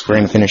 folks. We're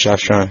going to finish off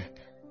strong.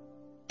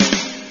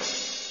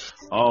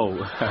 Oh,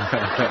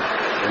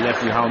 it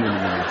left you how many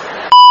minutes?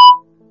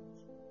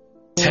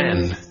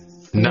 10,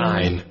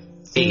 9,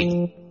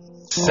 8,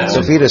 7.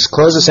 So, Fetus,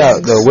 close us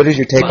out, though. What is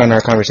your take on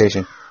our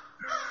conversation?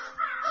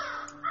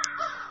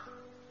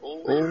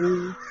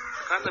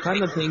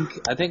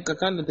 I think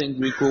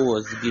Rico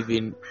was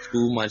giving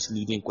too much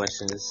leading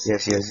questions.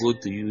 Yes. Go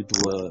to you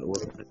to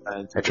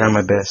I try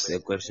my best. The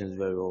questions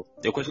very well.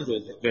 The questions were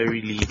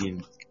very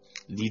leading.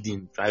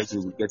 Try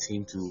to get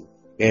him to.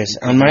 Yes,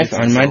 on my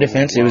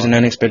defense, it was an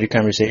unexpected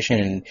conversation,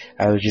 and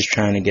I was just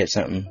trying to get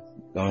something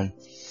going.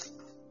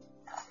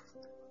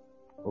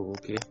 Oh,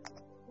 okay.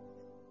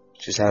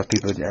 Just how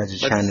people are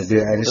just trying to do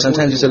it.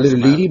 Sometimes it's a little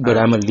leady, but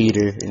I'm a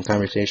leader in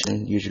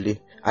conversation, usually.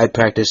 I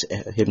practice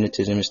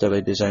hypnotism and stuff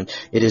like this.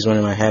 It is one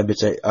of my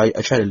habits. I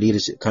try to lead a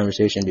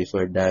conversation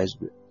before it dies,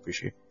 for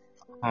sure.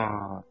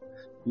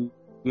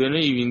 We are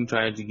not even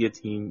trying to get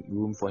him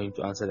room for him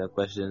to answer the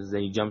questions.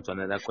 Then you jump to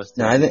another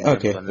question. No, I think,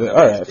 okay. All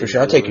right, for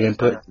sure. I'll take your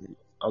input.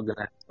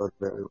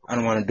 I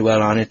don't want to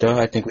dwell on it, though.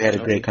 I think we had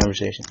a great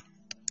conversation.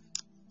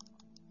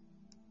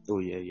 Oh,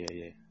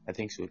 yeah. I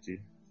think so, too.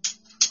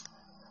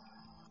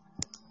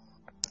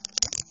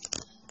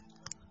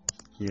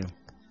 Yeah.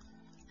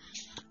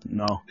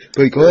 No.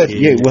 But go ahead.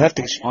 Yeah, we'll have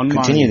to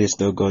continue this,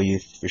 though, Go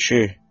Youth, for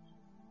sure.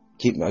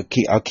 I'll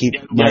keep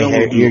my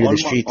ear to the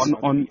streets.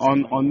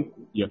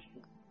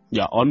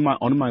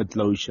 On my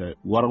closure,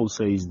 what I'll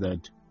say is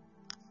that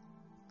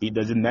it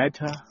doesn't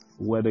matter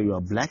whether you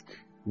are black,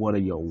 whether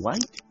you are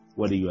white,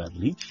 whether you are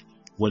rich,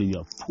 whether you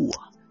are poor.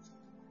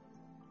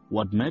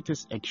 What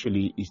matters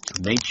actually is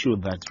to make sure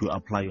that you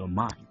apply your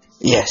mind.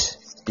 Yes,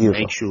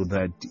 beautiful. Make sure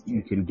that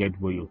you can get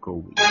where you're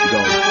going.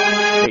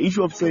 Because the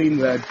issue of saying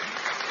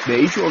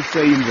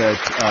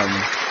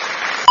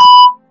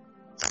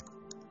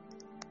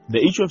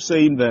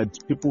that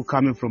people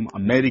coming from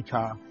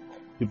America,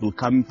 people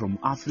coming from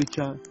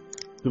Africa,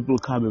 people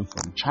coming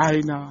from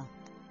China,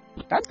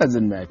 that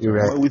doesn't matter. You're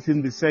right. We're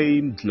within the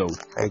same globe.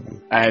 I agree.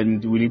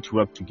 And we need to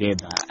work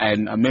together.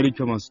 And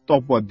America must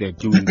stop what they're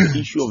doing. The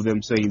issue of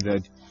them saying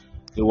that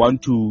they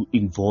want to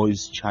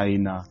invoice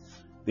China.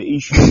 The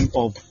issue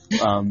of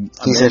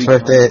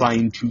America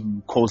trying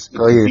to cause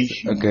Go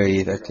Youth.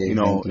 Okay. You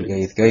know, Go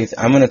Youth.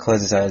 I'm going to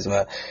close this out as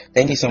well.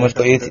 Thank you so much,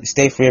 Go Youth.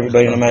 Stay free,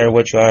 everybody, no matter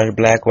what you are,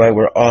 black, white.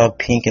 We're all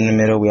pink in the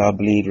middle. We all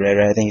bleed red,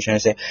 right? I think you're trying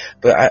to say.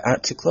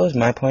 But to close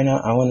my point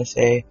out, I want to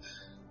say,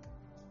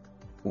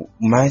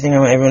 my thing I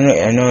want everyone to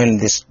know, I know in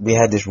this, we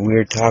had this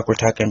weird talk, we're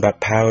talking about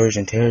powers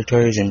and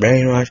territories and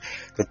brainwash,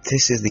 but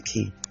this is the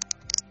key.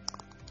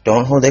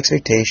 Don't hold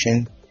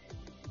expectation.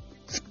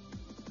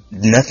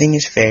 Nothing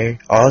is fair.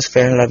 All is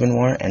fair in love and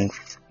war, and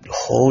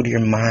hold your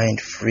mind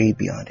free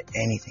beyond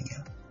anything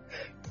else.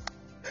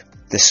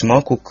 The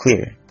smoke will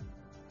clear.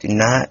 Do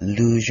not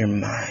lose your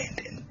mind.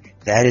 And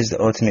that is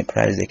the ultimate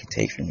prize they could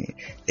take from you.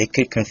 They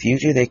could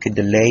confuse you, they could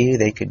delay you,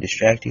 they could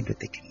distract you, but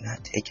they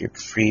cannot take your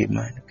free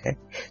mind, okay?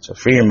 So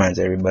free your minds,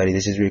 everybody.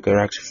 This is Rico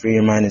Rock. So free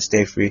your mind and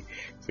stay free.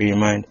 Free your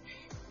mind.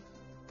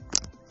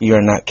 You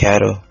are not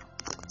cattle.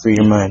 Free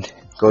your mind.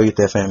 Go Youth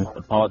FM.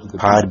 The power to the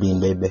Podbean,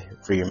 baby.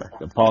 Free your mind.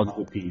 The power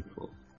to the people.